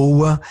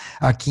boa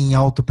aqui em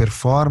Auto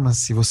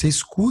Performance. Você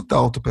escuta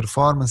Auto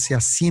Performance,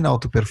 assina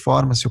Auto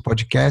Performance, o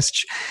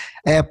podcast,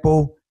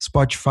 Apple,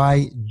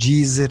 Spotify,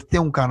 Deezer, tem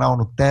um canal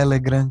no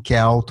Telegram que é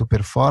Auto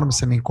Performance,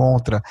 você me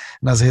encontra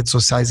nas redes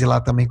sociais e lá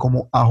também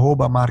como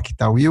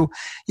 @marktawil.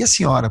 E a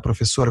senhora,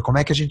 professora, como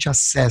é que a gente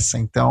acessa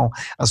então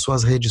as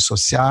suas redes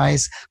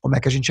sociais, como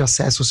é que a gente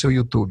acessa o seu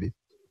YouTube?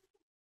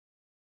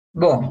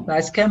 Bom,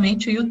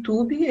 basicamente o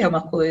YouTube é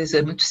uma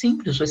coisa muito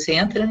simples. Você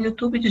entra no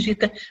YouTube e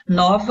digita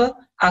Nova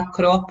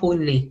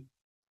Acrópole.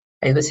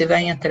 Aí você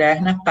vai entrar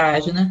na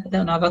página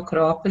da Nova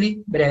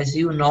Acrópole,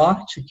 Brasil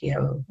Norte, que é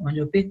onde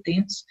eu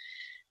pertenço.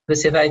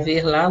 Você vai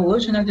ver lá,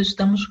 hoje nós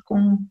estamos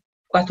com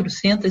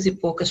 400 e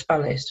poucas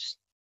palestras.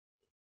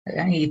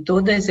 E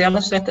todas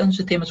elas tratando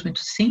de temas muito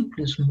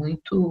simples,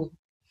 muito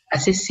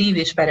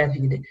acessíveis para a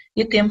vida.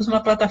 E temos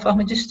uma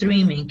plataforma de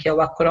streaming, que é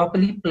o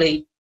Acrópole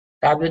Play,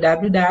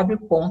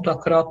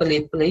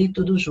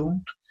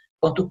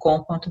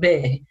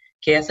 www.acropolplay.com.br,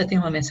 que essa tem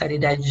uma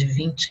mensalidade de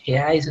R$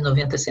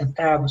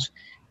 20,90,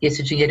 e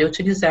esse dinheiro é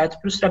utilizado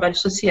para os trabalhos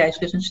sociais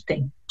que a gente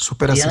tem.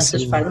 Super Crianças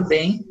acessível. para o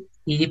Bem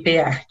e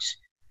IP-Arte.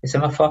 Essa é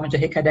uma forma de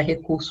arrecadar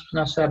recursos para os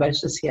nossos trabalhos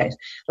sociais.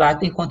 Lá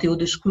tem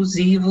conteúdo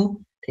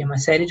exclusivo, tem uma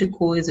série de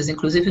coisas,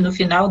 inclusive no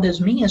final das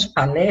minhas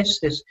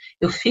palestras,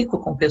 eu fico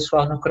com o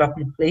pessoal no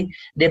Acrópole Play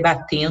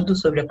debatendo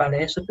sobre a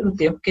palestra pelo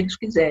tempo que eles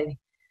quiserem.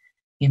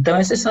 Então,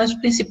 essas são as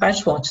principais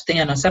fontes. Tem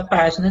a nossa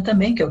página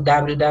também, que é o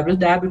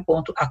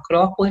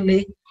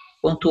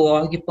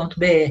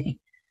www.acropole.org.br. Ou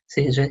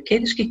seja,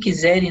 aqueles que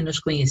quiserem nos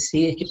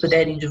conhecer, que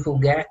puderem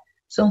divulgar,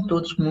 são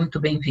todos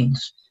muito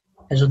bem-vindos.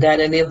 Ajudar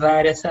a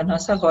levar essa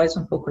nossa voz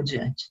um pouco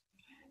adiante.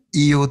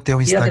 E o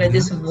teu Instagram? E eu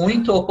agradeço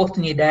muito a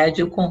oportunidade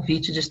e o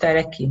convite de estar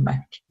aqui,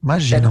 Mark.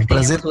 Imagina, um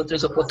prazer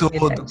outras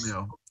oportunidades. todo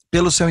meu.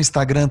 Pelo seu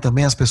Instagram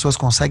também as pessoas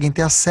conseguem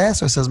ter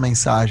acesso a essas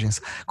mensagens.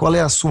 Qual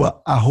é a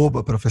sua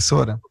 @,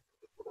 professora?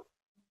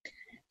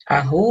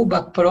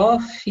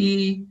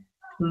 @prof.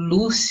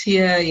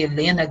 Lúcia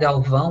Helena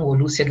Galvão, ou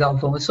Lúcia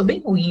Galvão. Eu sou bem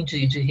ruim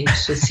de redes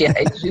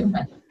sociais, viu?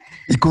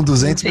 E com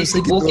 200 mil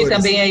seguidores. seguidores.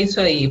 Também é isso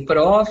aí,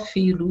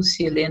 Prof.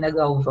 Lúcia Helena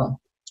Galvão.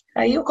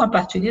 Aí eu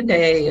compartilho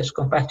ideias,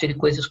 compartilho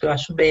coisas que eu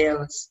acho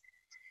belas.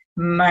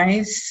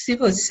 Mas se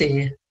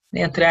você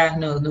entrar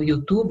no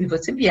YouTube,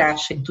 você me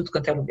acha em tudo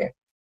quanto é lugar.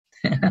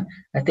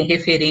 Tem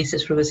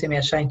referências para você me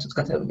achar em tudo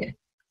quanto é lugar.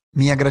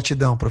 Minha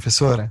gratidão,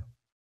 professora.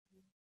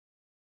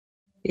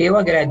 Eu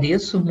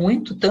agradeço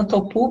muito, tanto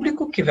ao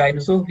público que vai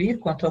nos ouvir,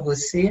 quanto a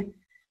você,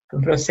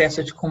 o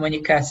processo de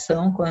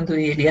comunicação, quando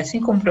ele, assim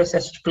como o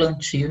processo de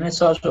plantio, não é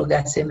só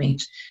jogar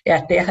semente, é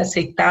a terra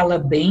aceitá-la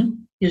bem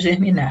e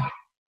germinar.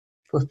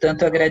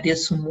 Portanto, eu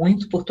agradeço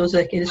muito por todos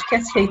aqueles que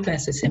aceitam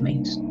essas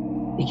sementes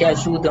e que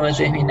ajudam a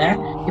germinar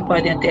e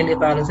podem até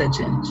levá-las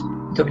adiante.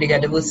 Muito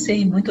obrigada a você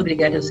e muito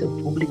obrigada ao seu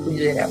público em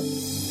geral.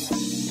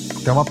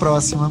 Até uma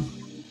próxima.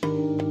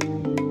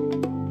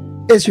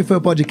 Este foi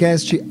o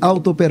podcast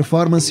Auto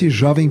Performance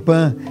Jovem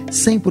Pan,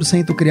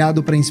 100%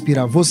 criado para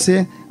inspirar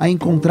você a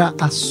encontrar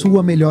a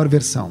sua melhor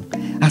versão.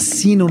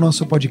 Assina o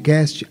nosso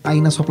podcast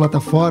aí na sua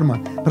plataforma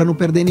para não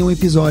perder nenhum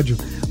episódio.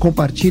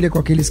 Compartilha com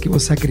aqueles que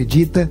você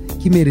acredita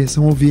que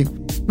mereçam ouvir.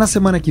 Na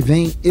semana que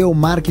vem, eu,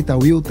 Mark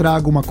Tawil,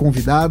 trago uma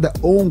convidada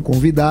ou um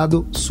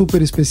convidado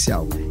super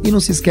especial. E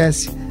não se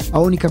esquece, a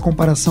única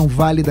comparação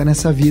válida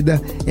nessa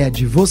vida é a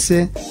de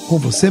você com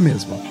você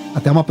mesmo.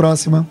 Até uma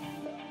próxima!